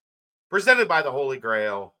podcast presented by the Holy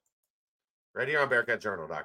Grail right here on BearcatJournal.com.